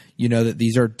time. You know that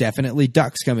these are definitely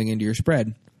ducks coming into your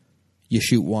spread. You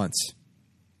shoot once.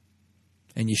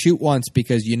 And you shoot once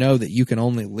because you know that you can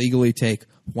only legally take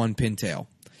one pintail.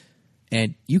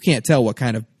 And you can't tell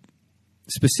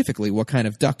specifically what kind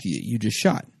of duck you just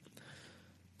shot.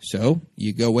 So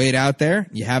you go wait out there,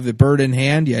 you have the bird in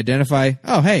hand, you identify,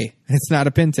 oh, hey, it's not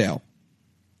a pintail.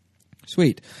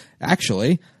 Sweet.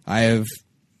 Actually, I have,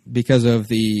 because of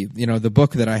the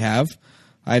book that I have,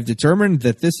 I've determined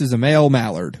that this is a male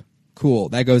mallard. Cool.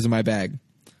 That goes in my bag.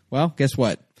 Well, guess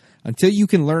what? Until you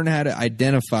can learn how to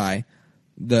identify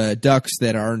the ducks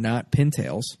that are not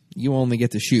pintails, you only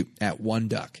get to shoot at one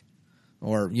duck.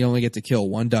 Or you only get to kill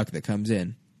one duck that comes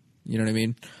in. You know what I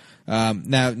mean?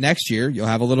 Now, next year, you'll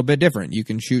have a little bit different. You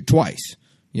can shoot twice,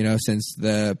 since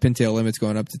the pintail limit's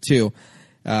going up to 2.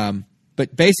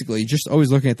 But basically, just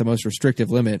always looking at the most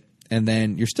restrictive limit, and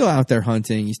then you're still out there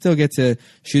hunting. You still get to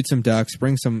shoot some ducks,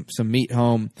 bring some meat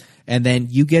home, and then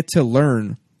you get to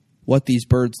learn what these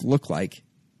birds look like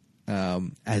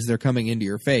as they're coming into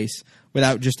your face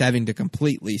without just having to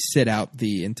completely sit out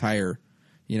the entire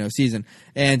season.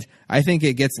 And I think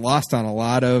it gets lost on a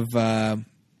lot of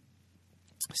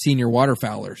senior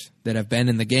waterfowlers that have been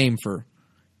in the game for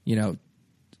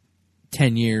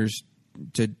 10 years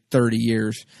to 30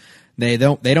 years. They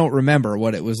don't remember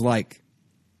what it was like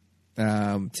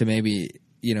to maybe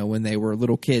when they were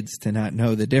little kids, to not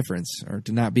know the difference or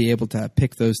to not be able to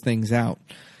pick those things out.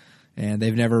 And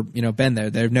they've never been there.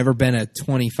 They've never been a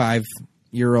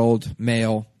 25-year-old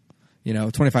male,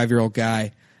 25-year-old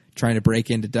guy trying to break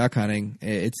into duck hunting.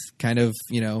 It's kind of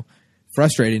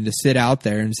frustrating to sit out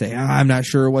there and say, I'm not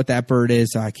sure what that bird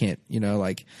is, so I can't,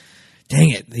 dang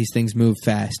it, these things move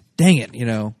fast. Dang it,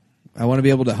 I want to be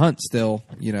able to hunt still.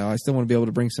 I still want to be able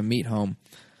to bring some meat home.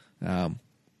 I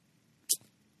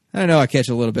know I catch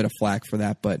a little bit of flack for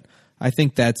that, but I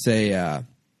think that's a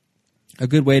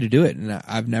good way to do it. And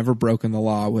I've never broken the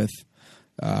law with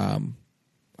a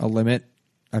limit.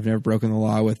 I've never broken the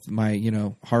law with my,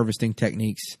 harvesting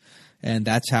techniques. And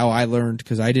that's how I learned,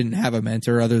 because I didn't have a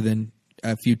mentor other than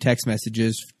a few text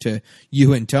messages to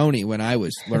you and Tony when I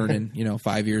was learning,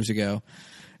 5 years ago.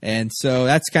 And so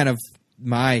that's kind of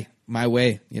my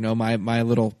way, my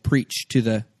little preach to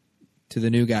the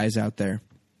new guys out there.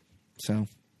 So.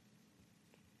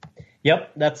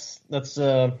 Yep. That's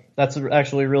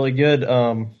actually really good.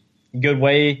 Good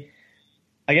way.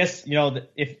 I guess,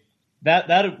 if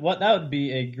that would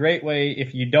be a great way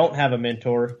if you don't have a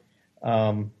mentor.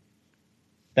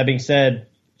 That being said,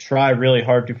 try really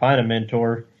hard to find a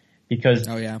mentor, because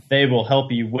they will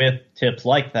help you with tips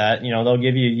like that. They'll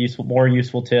give you more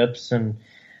useful tips, and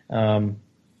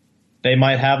they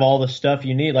might have all the stuff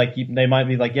you need. Like they might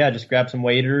be like, just grab some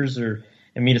waders and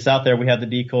meet us out there. We have the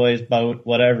decoys, boat,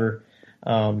 whatever.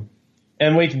 And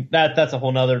that's a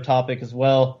whole nother topic as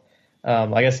well.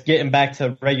 I guess getting back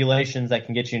to regulations that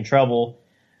can get you in trouble.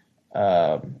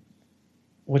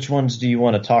 Which ones do you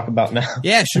want to talk about now?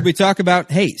 Yeah, should we talk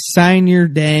about, hey, sign your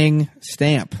dang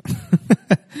stamp.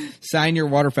 Sign your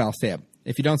waterfowl stamp.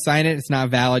 If you don't sign it, it's not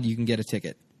valid. You can get a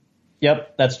ticket.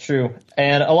 Yep, that's true.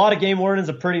 And a lot of game wardens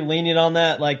are pretty lenient on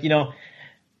that. Like,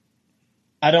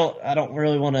 I don't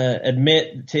really want to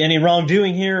admit to any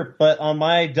wrongdoing here, but on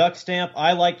my duck stamp,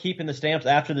 I like keeping the stamps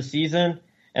after the season,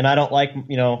 and I don't like,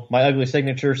 my ugly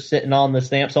signature sitting on the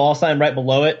stamp, so I'll sign right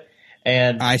below it.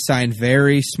 And I sign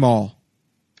very small.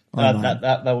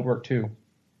 That would work too.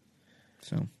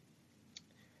 So,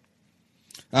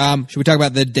 should we talk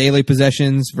about the daily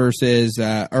possessions versus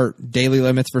or daily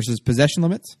limits versus possession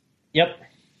limits? Yep.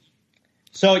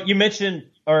 So you mentioned,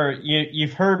 or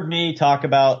you've heard me talk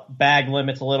about bag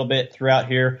limits a little bit throughout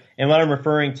here, and what I'm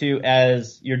referring to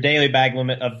as your daily bag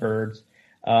limit of birds.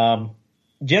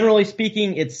 Generally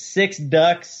speaking, it's 6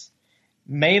 ducks,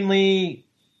 mainly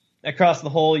across the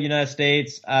whole United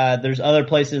States. There's other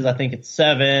places, I think it's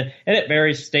 7, and it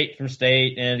varies state from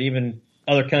state, and even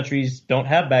other countries don't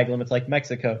have bag limits like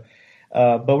Mexico.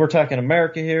 But we're talking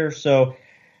America here. So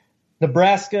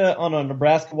Nebraska, on a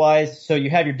Nebraska-wise, so you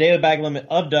have your daily bag limit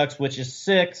of ducks, which is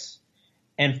 6,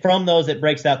 and from those it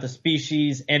breaks out the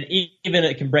species, and even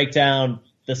it can break down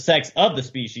the sex of the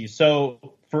species.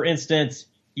 So, for instance,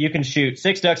 you can shoot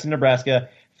 6 ducks in Nebraska,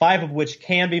 5 of which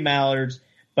can be mallards,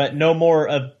 but no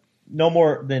more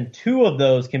than 2 of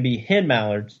those can be hen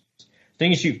mallards. So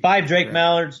you can shoot 5 Drake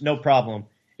mallards, no problem.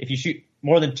 If you shoot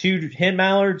more than 2 hen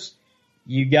mallards,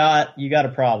 you got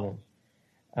a problem.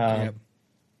 Yep.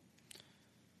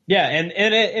 Yeah, and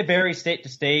it varies state to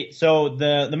state. So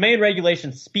the main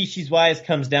regulation species-wise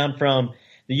comes down from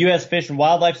the U.S. Fish and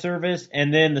Wildlife Service,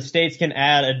 and then the states can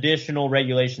add additional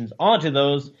regulations onto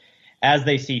those as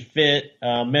they see fit.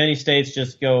 Many states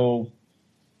just go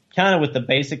kind of with the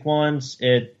basic ones.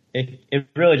 It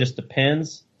really just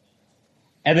depends.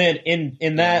 And then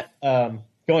in that,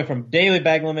 going from daily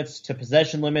bag limits to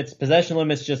possession limits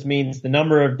just means the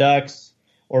number of ducks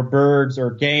or birds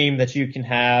or game that you can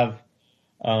have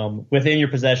within your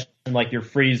possession, like your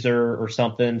freezer or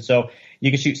something. So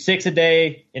you can shoot 6 a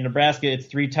day. In Nebraska, it's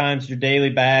 3 times your daily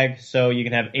bag, so you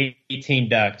can have 18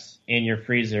 ducks in your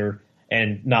freezer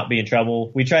and not be in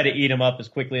trouble. We try to eat them up as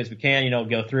quickly as we can,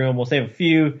 go through them. We'll save a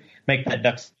few, make that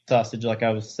duck sausage like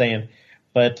I was saying.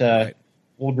 But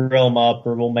we'll grill them up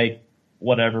or we'll make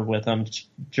whatever with them,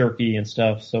 jerky and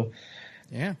stuff. So,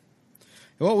 yeah.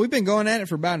 Well, we've been going at it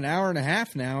for about an hour and a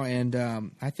half now, and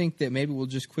I think that maybe we'll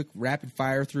just quick rapid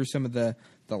fire through some of the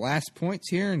last points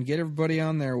here and get everybody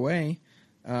on their way.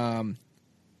 Can't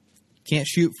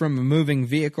shoot from a moving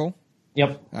vehicle.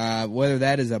 Yep. Whether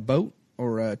that is a boat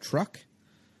or a truck.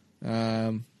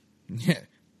 Turn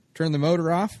the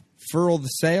motor off, furl the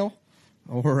sail,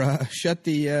 or shut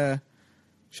the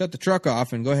truck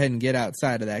off and go ahead and get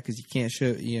outside of that because you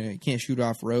can't shoot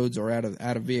off roads or out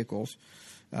of vehicles.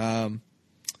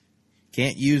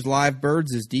 Can't use live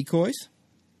birds as decoys.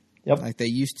 Yep. Like they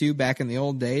used to back in the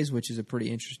old days, which is a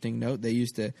pretty interesting note.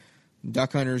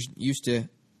 Duck hunters used to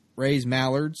raise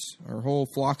mallards or whole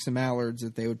flocks of mallards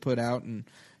that they would put out and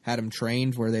had them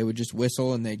trained where they would just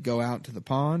whistle and they'd go out to the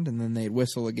pond and then they'd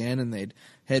whistle again and they'd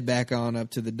head back on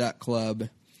up to the duck club.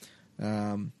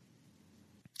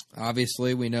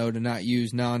 Obviously, we know to not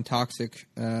use non-toxic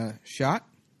shot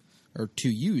or to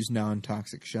use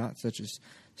non-toxic shot such as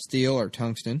steel or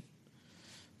tungsten.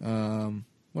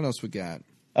 What else we got?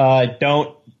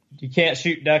 You can't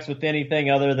shoot ducks with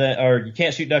anything or you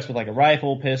can't shoot ducks with like a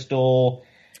rifle, pistol.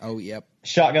 Oh, yep.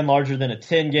 Shotgun larger than a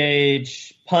 10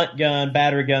 gauge, punt gun,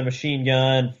 battery gun, machine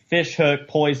gun, fish hook,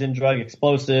 poison, drug,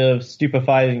 explosives,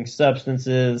 stupefying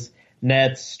substances,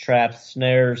 nets, traps,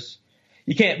 snares.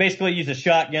 You can't basically use a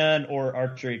shotgun or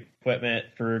archery equipment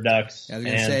for ducks. I was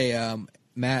going to say,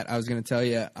 Matt, I was going to tell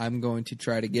you, I'm going to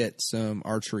try to get some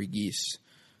archery geese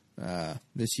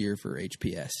this year for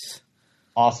HPS.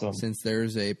 Awesome. Since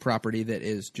there's a property that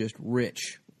is just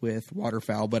rich with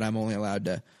waterfowl, but I'm only allowed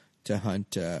to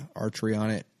hunt archery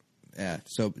on it.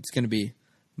 So it's going to be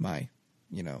my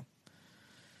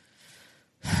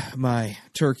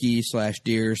turkey /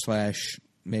 deer /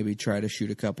 maybe try to shoot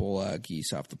a couple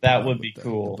geese off the bow. That would be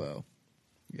cool. The bow.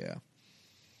 Yeah.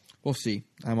 We'll see.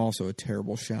 I'm also a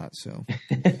terrible shot, so.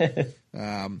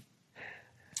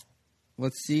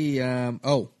 Let's see. I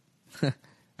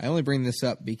only bring this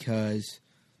up because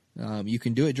you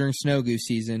can do it during snow goose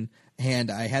season,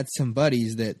 and I had some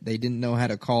buddies that they didn't know how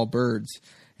to call birds,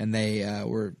 and they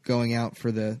were going out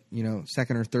for the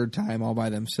second or third time all by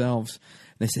themselves.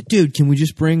 And they said, "Dude, can we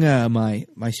just bring my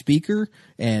speaker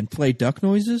and play duck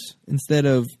noises instead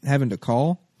of having to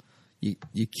call?"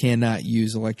 You cannot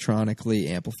use electronically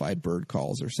amplified bird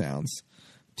calls or sounds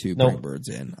to bring birds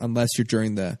in unless you're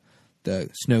during the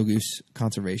snow goose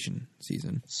conservation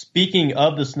season. Speaking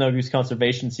of the snow goose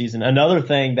conservation season, another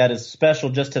thing that is special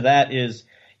just to that is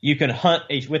you can hunt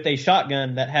with a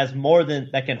shotgun that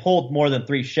can hold more than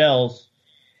 3 shells.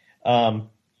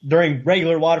 During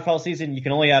regular waterfowl season, you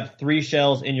can only have 3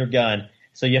 shells in your gun,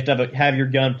 so you have to have your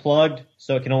gun plugged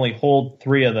so it can only hold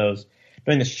 3 of those.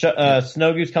 During the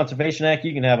Snow Goose Conservation Act,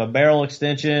 you can have a barrel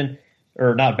extension,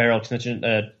 or not barrel extension.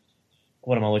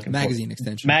 What am I looking for? Magazine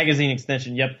extension. Magazine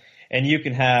extension. Yep. And you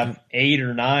can have 8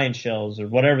 or 9 shells or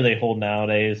whatever they hold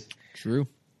nowadays. True.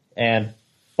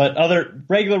 But other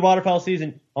regular waterfowl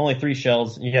season, only 3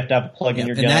 shells. And you have to have a plug in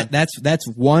your gun. That's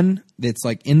one that's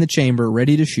like in the chamber,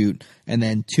 ready to shoot, and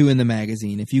then 2 in the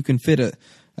magazine. If you can fit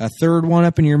a third one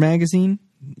up in your magazine,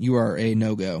 you are a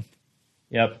no-go.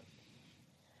 Yep.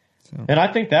 So. And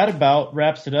I think that about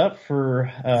wraps it up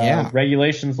for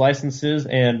regulations, licenses,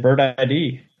 and bird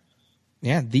ID.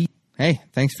 Yeah. Hey,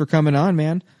 thanks for coming on,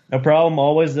 man. No problem.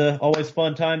 Always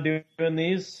fun time doing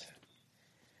these.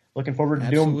 Looking forward to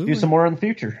do some more in the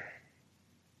future.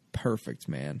 Perfect,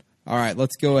 man. All right,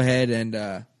 let's go ahead and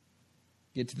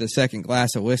get to the second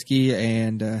glass of whiskey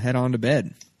and head on to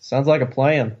bed. Sounds like a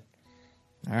plan.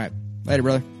 All right. Later,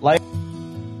 brother. Like.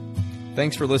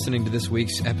 Thanks for listening to this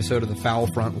week's episode of the Foul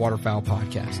Front Waterfowl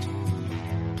Podcast.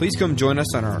 Please come join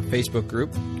us on our Facebook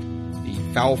group,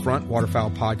 the Foul Front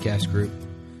Waterfowl Podcast group,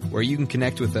 where you can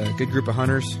connect with a good group of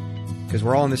hunters, because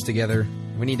we're all in this together.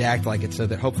 We need to act like it so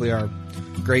that hopefully our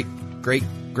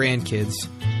great-great-grandkids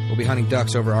will be hunting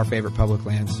ducks over our favorite public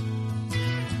lands.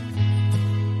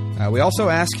 We also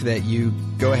ask that you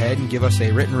go ahead and give us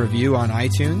a written review on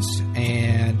iTunes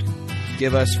and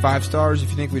give us 5 stars if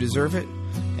you think we deserve it.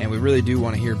 And we really do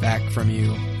want to hear back from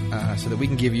you so that we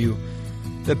can give you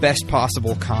the best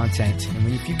possible content.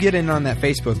 And if you get in on that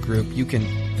Facebook group, you can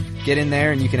get in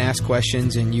there and you can ask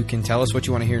questions and you can tell us what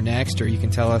you want to hear next, or you can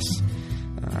tell us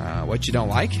what you don't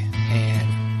like,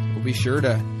 and we'll be sure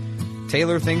to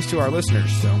tailor things to our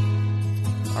listeners. So,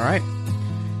 all right.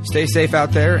 Stay safe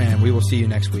out there, and we will see you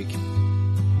next week.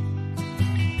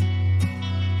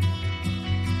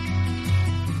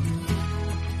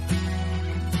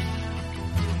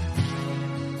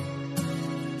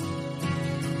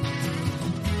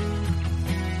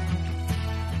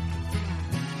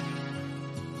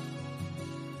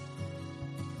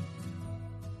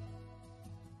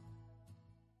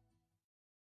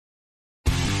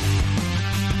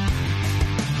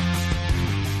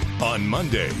 On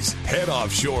Mondays, head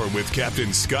offshore with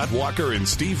Captain Scott Walker and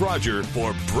Steve Roger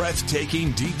for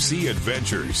breathtaking deep-sea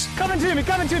adventures. Coming to me.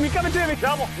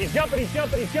 Double. He's jumping.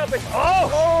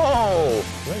 Oh!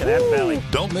 Look at that belly.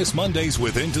 Don't miss Mondays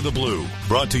with Into the Blue.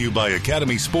 Brought to you by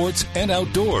Academy Sports and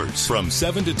Outdoors from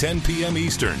 7 to 10 p.m.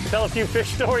 Eastern. Tell a few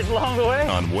fish stories along the way.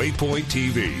 On Waypoint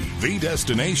TV, the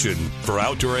destination for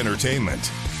outdoor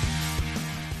entertainment.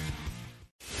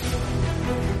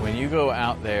 When you go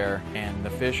out there and the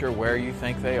fish are where you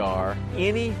think they are,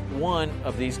 any one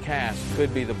of these casts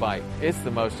could be the bite. It's the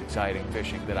most exciting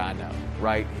fishing that I know,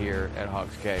 right here at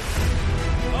Hawks Cave.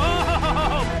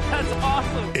 Oh, that's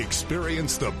awesome.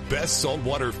 Experience the best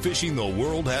saltwater fishing the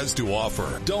world has to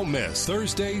offer. Don't miss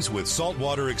Thursdays with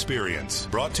Saltwater Experience.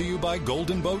 Brought to you by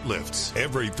Golden Boat Lifts.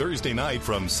 Every Thursday night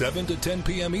from 7 to 10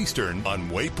 p.m. Eastern on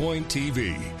Waypoint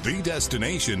TV, the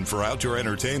destination for outdoor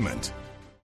entertainment.